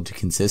get a little too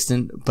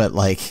consistent, but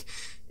like,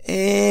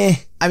 I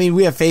mean,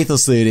 we have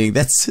Faithless Looting.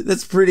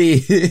 That's pretty,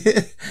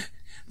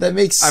 that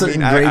makes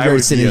certain I graveyard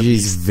would be at synergies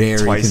least very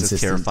twice as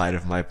consistent. terrified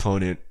if my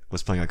opponent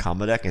was playing a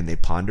combo deck and they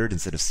pondered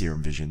instead of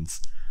Serum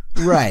Visions.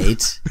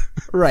 Right.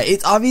 Right.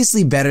 It's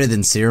obviously better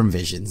than Serum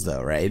Visions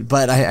though, right?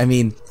 But I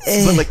mean,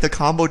 But like the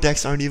combo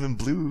decks aren't even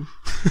blue,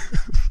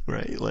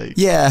 right? Like,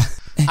 yeah.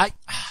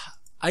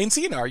 I can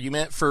see an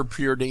argument for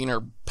Preordain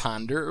or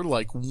Ponder,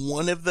 like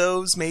one of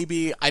those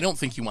maybe. I don't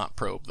think you want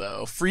Probe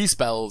though. Free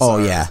spells Oh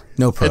are yeah.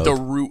 No probe. at the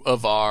root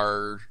of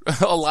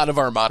a lot of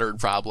our modern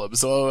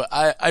problems. So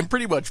I'm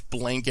pretty much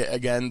blanket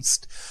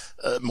against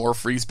more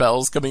free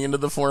spells coming into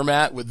the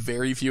format with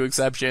very few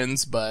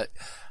exceptions, but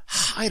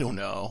I don't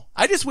know.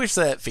 I just wish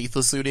that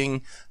Faithless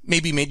Looting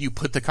maybe made you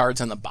put the cards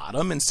on the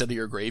bottom instead of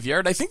your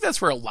graveyard. I think that's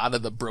where a lot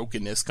of the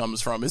brokenness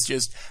comes from. It's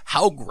just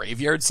how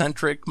graveyard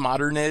centric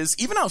modern is,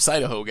 even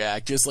outside of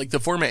Hogak, just like the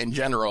format in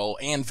general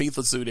and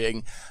Faithless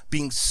Looting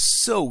being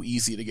so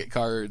easy to get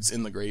cards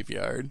in the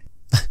graveyard.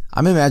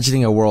 I'm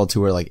imagining a world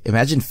to where, like,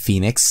 imagine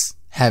Phoenix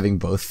having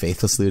both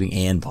Faithless Looting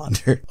and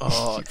Ponder.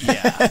 Oh,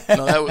 yeah.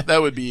 No,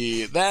 that would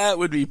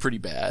be pretty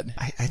bad.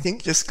 I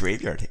think just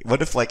graveyard.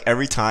 What if, like,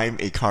 every time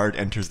a card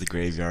enters the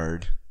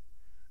graveyard,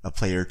 a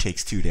player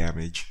takes 2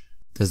 damage?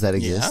 Does that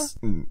exist?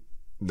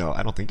 No,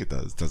 I don't think it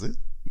does. Does it?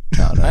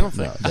 No, I don't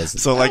think. it doesn't.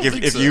 So, like,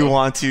 if so. you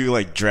want to,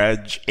 like,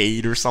 dredge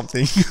 8 or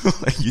something,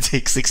 like, you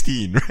take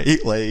 16,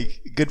 right?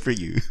 Like, good for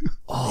you.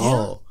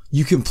 Oh,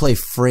 you can play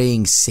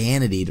Fraying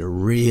Sanity to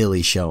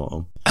really show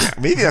them.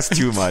 Maybe that's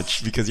too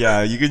much, because,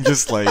 yeah, you can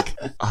just, like,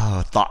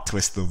 thought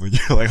twist them, and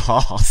you're like,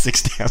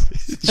 6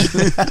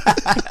 damage.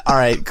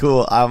 Alright,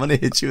 cool. I'm gonna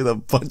hit you with a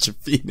bunch of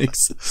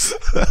Phoenixes.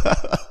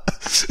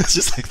 It's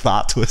just like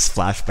thought twist,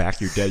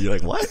 flashback, you're dead. You're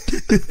like, what?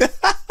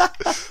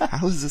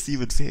 How is this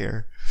even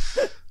fair?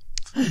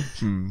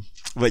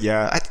 But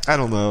yeah, I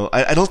don't know.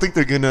 I don't think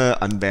they're gonna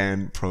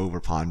unban Probe or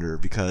Ponder,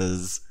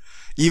 because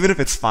even if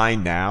it's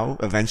fine now,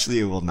 eventually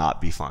it will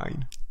not be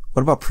fine.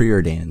 What about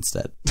Preordain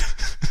instead?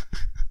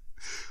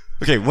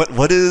 Okay,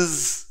 what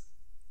is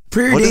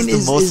Preordain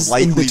the most is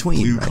likely in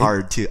between, blue right?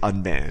 card to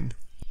unban?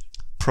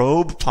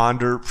 Probe,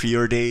 Ponder,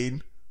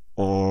 Preordain,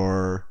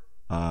 or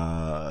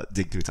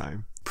Dig Through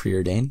Time?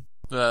 Preordain?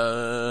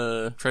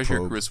 Treasure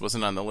Probe. Cruise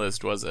wasn't on the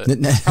list, was it?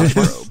 Probe.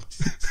 Probe.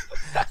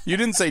 You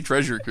didn't say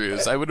Treasure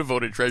Cruise. I would have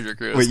voted Treasure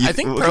Cruise. Wait, I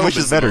think Probe which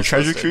is the better, most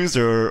Treasure listed. Cruise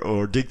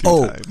or Dig Through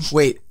Oh, Time?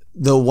 wait.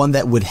 The one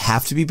that would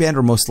have to be banned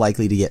or most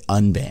likely to get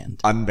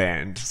unbanned?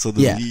 Unbanned. So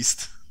the Yeah.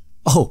 least.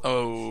 Oh.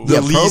 Oh, The Yeah,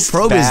 least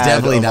Probe is bad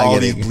definitely of not all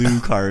getting- these blue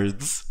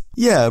cards.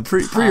 Yeah,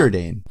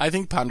 Preordain. I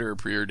think Ponder or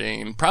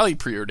Preordain. Probably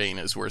Preordain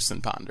is worse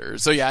than Ponder.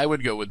 So yeah, I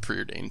would go with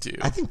Preordain too.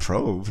 I think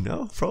Probe.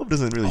 No, Probe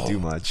doesn't really do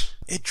much.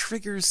 It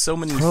triggers so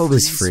many Probe free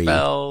is free.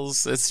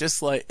 spells. It's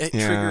just like it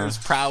Yeah. triggers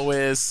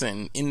prowess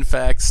and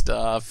infect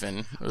stuff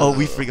and. Oh,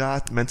 we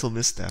forgot Mental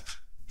Misstep.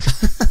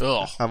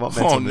 Ugh. How about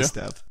Mental Oh, no.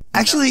 Misstep?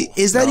 Actually,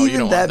 is that No, you even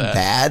don't that, want that.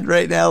 bad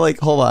right now? Like,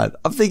 hold on.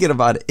 I'm thinking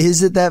about it.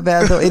 Is it that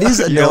bad though? It is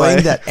You're annoying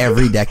like, that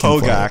every deck can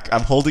play it. Hogak,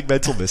 I'm holding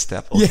Mental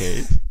Misstep.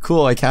 Okay.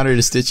 Cool, I countered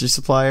a Stitcher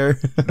Supplier.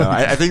 No,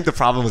 I think the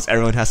problem is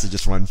everyone has to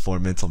just run 4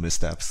 Mental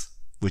Missteps,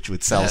 which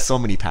would sell so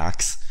many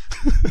packs.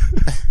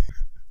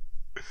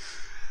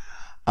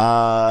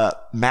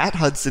 Matt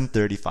Hudson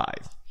 35.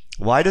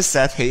 Why does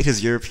Seth hate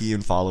his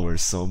European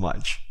followers so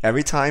much?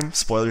 Every time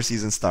spoiler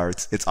season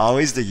starts, it's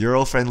always the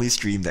Euro-friendly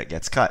stream that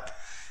gets cut.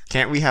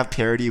 Can't we have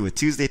parity with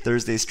Tuesday,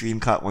 Thursday stream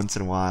cut once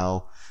in a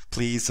while,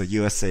 please, so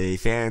USA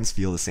fans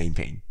feel the same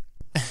pain?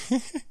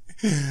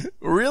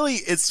 Really,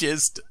 it's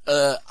just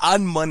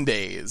on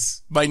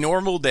Mondays. My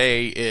normal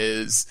day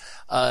is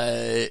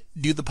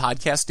do the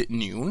podcast at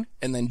noon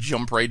and then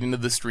jump right into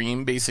the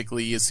stream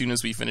basically as soon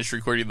as we finish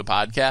recording the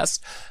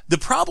podcast. The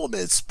problem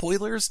is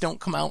spoilers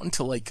don't come out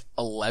until like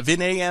 11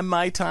 a.m.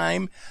 my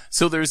time,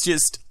 so there's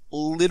just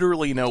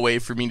literally no way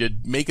for me to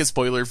make a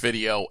spoiler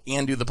video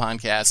and do the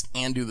podcast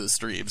and do the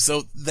stream.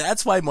 So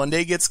that's why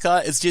Monday gets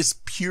cut. It's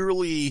just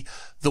purely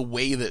the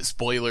way that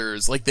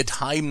spoilers, like the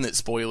time that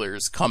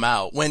spoilers come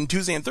out. When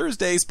Tuesday and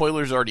Thursday,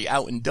 spoilers are already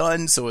out and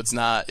done, so it's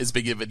not as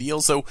big of a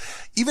deal. So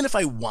even if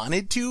I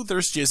wanted to,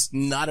 there's just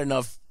not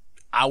enough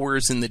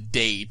hours in the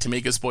day to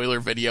make a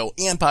spoiler video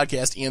and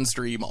podcast and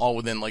stream all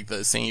within like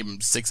the same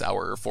 6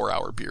 hour or 4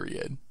 hour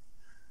period.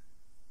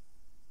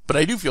 But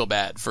I do feel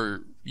bad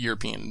for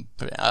European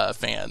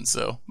fans.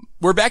 So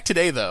we're back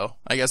today, though.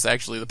 I guess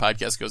actually the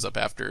podcast goes up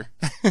after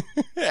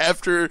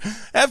after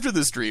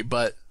the stream,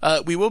 but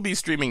we will be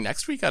streaming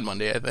next week on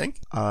Monday, I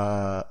think.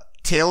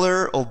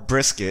 Taylor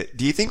O'Brisket,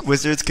 do you think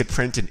Wizards could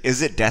print an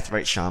Is It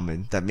Deathrite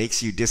Shaman that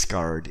makes you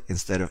discard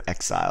instead of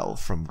exile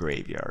from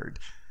graveyard?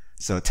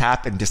 So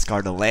tap and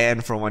discard a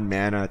land for 1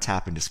 mana,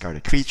 tap and discard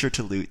a creature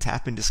to loot,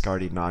 tap and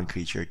discard a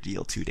non-creature,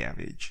 deal 2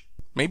 damage.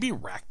 Maybe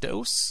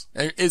Rakdos?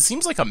 It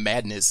seems like a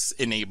madness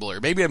enabler.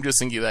 Maybe I'm just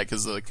thinking of that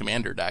because of the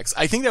commander decks.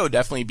 I think that would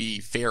definitely be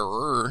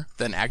fairer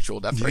than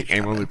actual Death Do you Ray think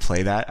anyone Shaman. would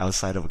play that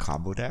outside of a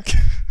combo deck?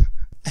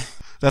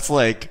 That's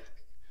like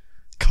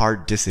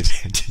card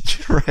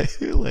disadvantage, right?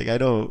 Like I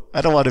don't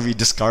want to be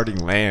discarding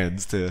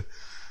lands to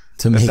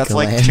make that's a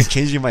like land.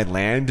 changing my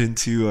land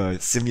into a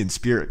Simian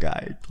Spirit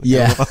Guide. Like,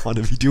 Yeah. I don't know if I want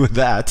to be doing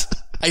that.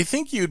 I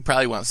think you'd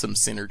probably want some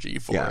synergy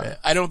for Yeah. it.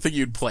 I don't think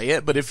you'd play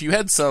it, but if you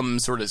had some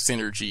sort of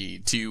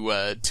synergy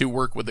to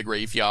work with the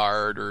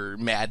graveyard or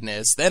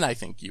madness, then I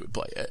think you would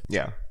play it.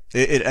 Yeah.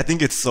 I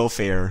think it's so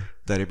fair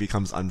that it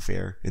becomes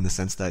unfair in the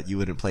sense that you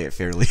wouldn't play it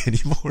fairly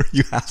anymore.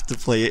 You have to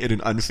play it in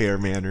an unfair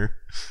manner.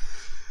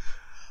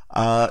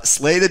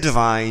 Slay the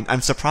Divine.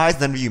 I'm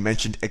surprised none of you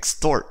mentioned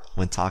Extort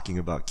when talking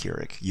about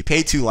Keurig. You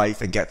pay 2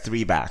 life and get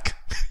 3 back.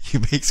 You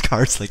make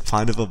cards like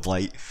Pond of a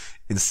Blight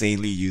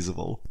insanely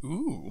usable.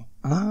 Ooh,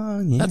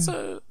 Yeah.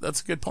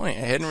 that's a good point.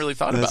 I hadn't really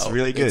thought That's about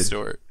really good.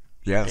 Extort.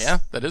 Yes. Yeah,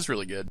 that is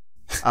really good.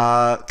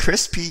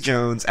 Chris P.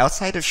 Jones,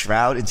 outside of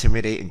Shroud,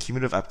 Intimidate, and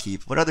Cumulative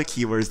Upkeep, what other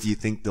keywords do you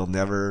think they'll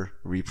never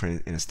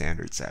reprint in a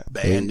standard set?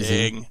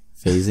 Banding.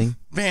 Phasing.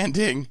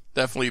 Banding.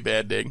 Definitely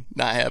banding.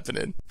 Not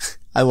happening.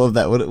 I love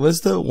that. What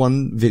was the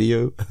one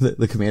video,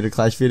 the Commander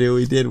Clash video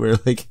we did where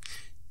like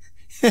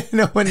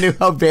No one knew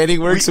how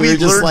banding works. We were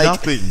just learned like,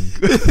 nothing.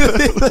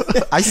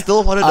 I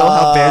still want to know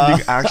how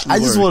banding actually I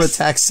works. just want to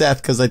attack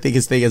Seth because I think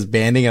his thing is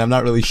banding, and I'm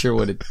not really sure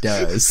what it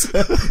does.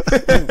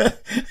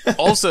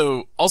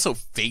 Also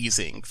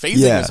phasing. Phasing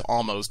Yeah. is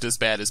almost as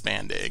bad as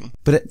banding.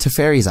 But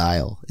Teferi's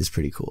Isle is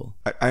pretty cool.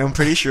 I am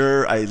pretty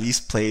sure I at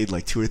least played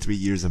like 2 or 3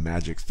 years of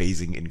Magic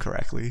phasing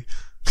incorrectly.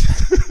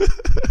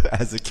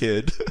 As a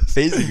kid.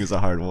 Phasing is a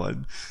hard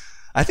one.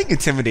 I think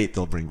Intimidate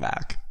they'll bring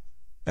back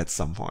at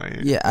some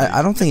point. Yeah,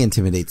 I don't think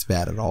Intimidate's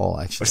bad at all,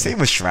 actually. Or same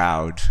with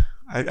Shroud.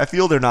 I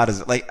feel they're not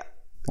as like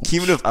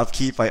cumulative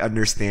upkeep I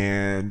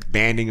understand,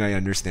 banding I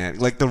understand.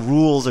 Like the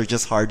rules are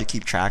just hard to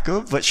keep track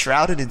of, but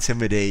Shroud and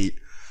Intimidate,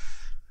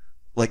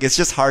 like it's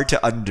just hard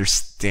to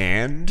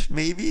understand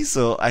maybe,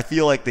 so I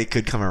feel like they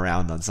could come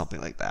around on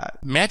something like that.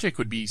 Magic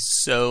would be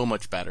so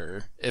much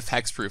better if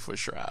Hexproof was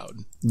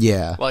Shroud.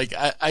 Yeah. Like,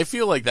 I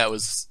feel like that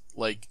was,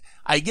 like,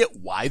 I get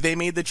why they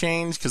made the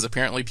change, because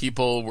apparently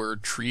people were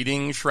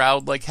treating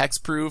Shroud like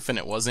Hexproof, and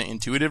it wasn't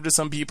intuitive to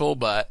some people,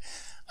 but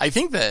I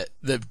think that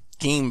the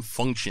game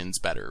functions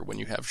better when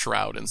you have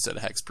Shroud instead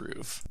of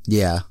Hexproof.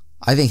 Yeah.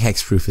 I think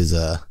Hexproof is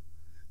a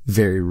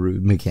very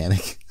rude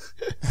mechanic.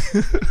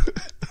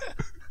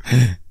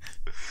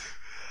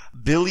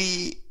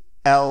 Billy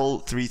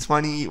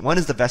L320, when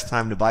is the best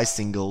time to buy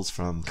singles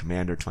from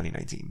Commander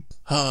 2019?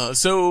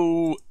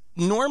 So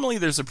normally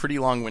there's a pretty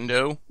long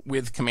window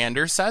with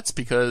Commander sets,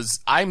 because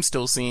I'm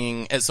still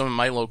seeing at some of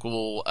my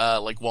local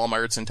like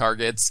Walmarts and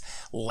Targets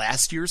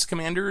last year's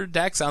Commander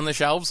decks on the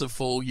shelves a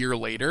full year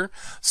later.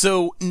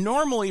 So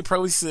normally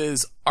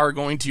prices are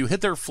going to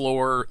hit their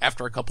floor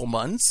after a couple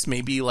months,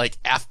 maybe like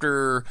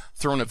after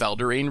Throne of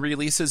Eldraine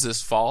releases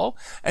this fall,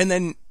 and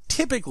then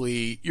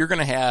typically you're going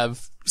to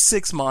have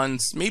 6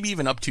 months, maybe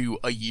even up to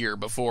a year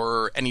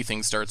before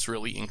anything starts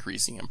really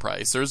increasing in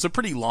price. There's a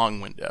pretty long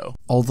window.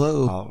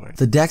 Although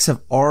the decks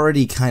have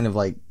already kind of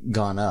like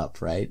gone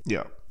up, right?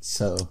 Yeah.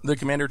 So The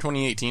Commander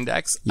 2018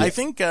 decks, Yeah. I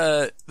think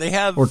they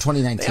have... Or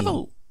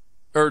 2019.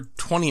 Or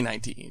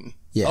 2019.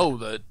 Yeah. Oh,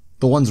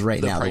 the ones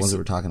right the now, the price ones that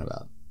we're talking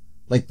about.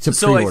 Like to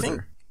So I pre-order.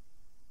 think-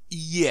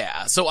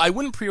 yeah. So I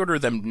wouldn't pre-order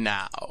them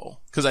now,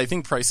 because I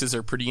think prices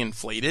are pretty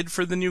inflated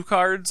for the new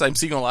cards. I'm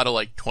seeing a lot of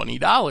like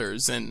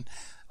 $20, and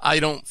I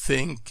don't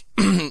think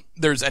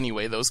there's any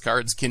way those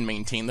cards can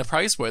maintain the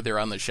price while they're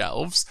on the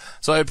shelves.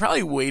 So I'd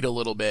probably wait a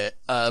little bit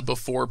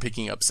before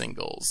picking up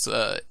singles,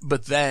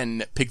 but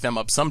then pick them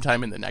up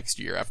sometime in the next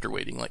year after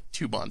waiting like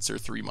 2 months or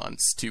 3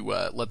 months to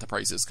let the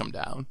prices come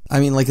down.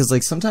 I mean, like, it's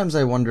like sometimes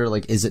I wonder,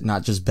 like, is it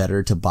not just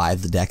better to buy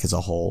the deck as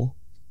a whole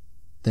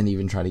than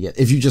even try to get,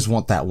 if you just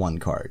want that one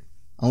card,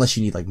 unless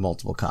you need like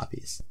multiple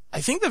copies?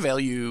 I think the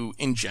value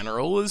in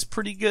general is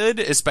pretty good,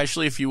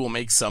 especially if you will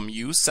make some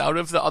use out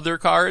of the other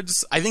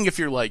cards. I think if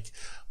you're like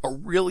a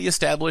really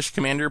established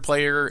Commander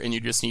player and you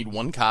just need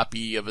one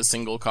copy of a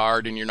single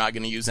card and you're not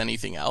going to use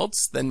anything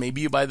else, then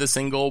maybe you buy the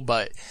single.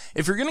 But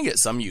if you're going to get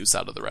some use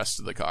out of the rest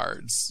of the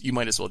cards, you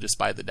might as well just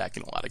buy the deck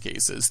in a lot of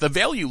cases. The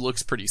value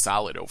looks pretty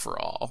solid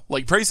overall.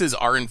 Like, prices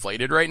are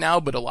inflated right now,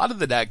 but a lot of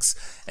the decks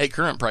at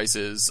current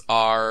prices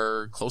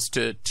are close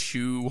to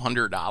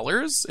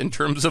 $200 in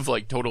terms of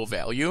like total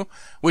value,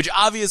 which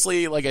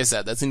obviously, like I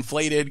said, that's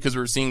inflated because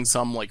we're seeing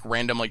some like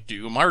random like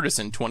Doom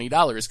Artisan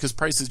 $20 because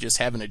prices just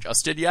haven't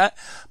adjusted yet.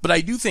 But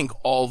I do think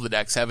all the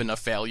decks have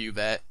enough value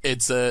that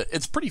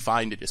it's pretty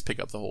fine to just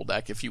pick up the whole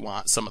deck if you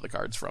want some of the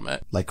cards from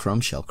it. Like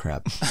Chrome Shell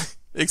crap.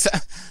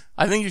 Except,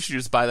 I think you should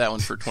just buy that one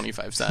for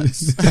 25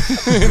 cents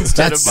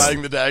instead of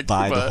buying the deck.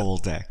 Buy the whole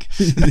deck.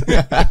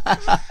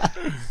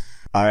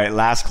 All right,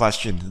 last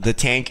question. The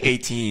Tank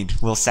 18.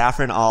 Will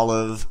Saffron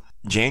Olive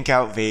jank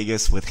out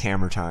Vegas with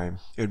Hammer Time?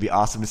 It would be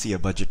awesome to see a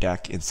budget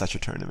deck in such a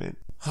tournament.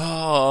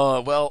 Oh,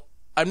 well,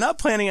 I'm not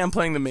planning on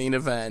playing the main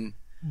event,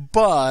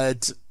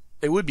 but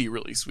it would be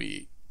really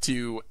sweet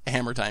to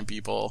Hammer Time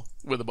people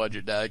with a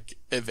budget deck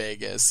at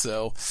Vegas.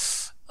 So,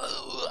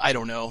 I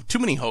don't know. Too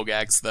many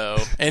Hogaaks, though.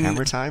 And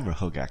Hammer Time or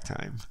Hogak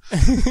Time?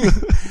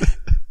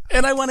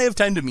 and I want to have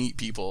time to meet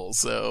people.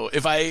 So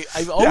if I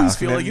always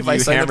feel like if I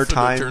sign up Hammer for the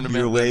Time tournament,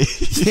 your way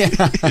Yeah.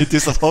 into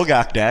some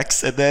Hogak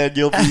decks, and then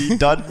you'll be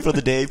done for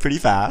the day pretty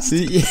fast.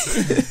 yeah.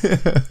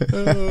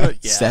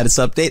 Status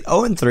update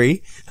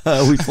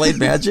 0-3. We played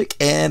Magic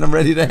and I'm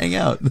ready to hang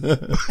out.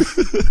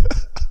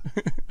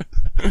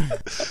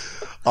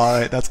 All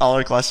right, that's all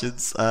our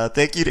questions.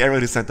 Thank you to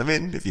everyone who sent them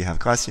in. If you have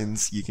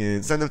questions, you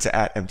can send them to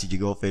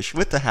 @MTGGoldfish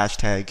with the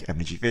hashtag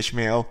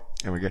MTGFishmail,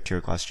 and we'll get to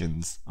your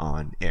questions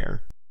on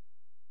air.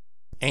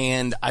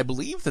 And I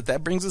believe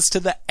that brings us to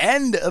the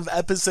end of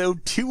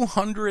episode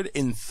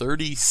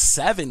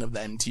 237 of the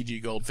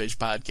MTG Goldfish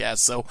podcast.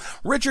 So,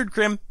 Richard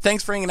Krim,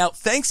 thanks for hanging out.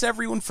 Thanks to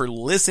everyone for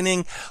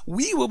listening.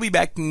 We will be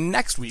back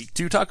next week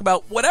to talk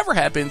about whatever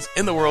happens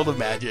in the world of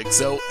Magic.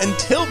 So,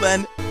 until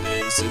then,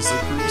 this is the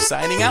crew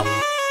signing out.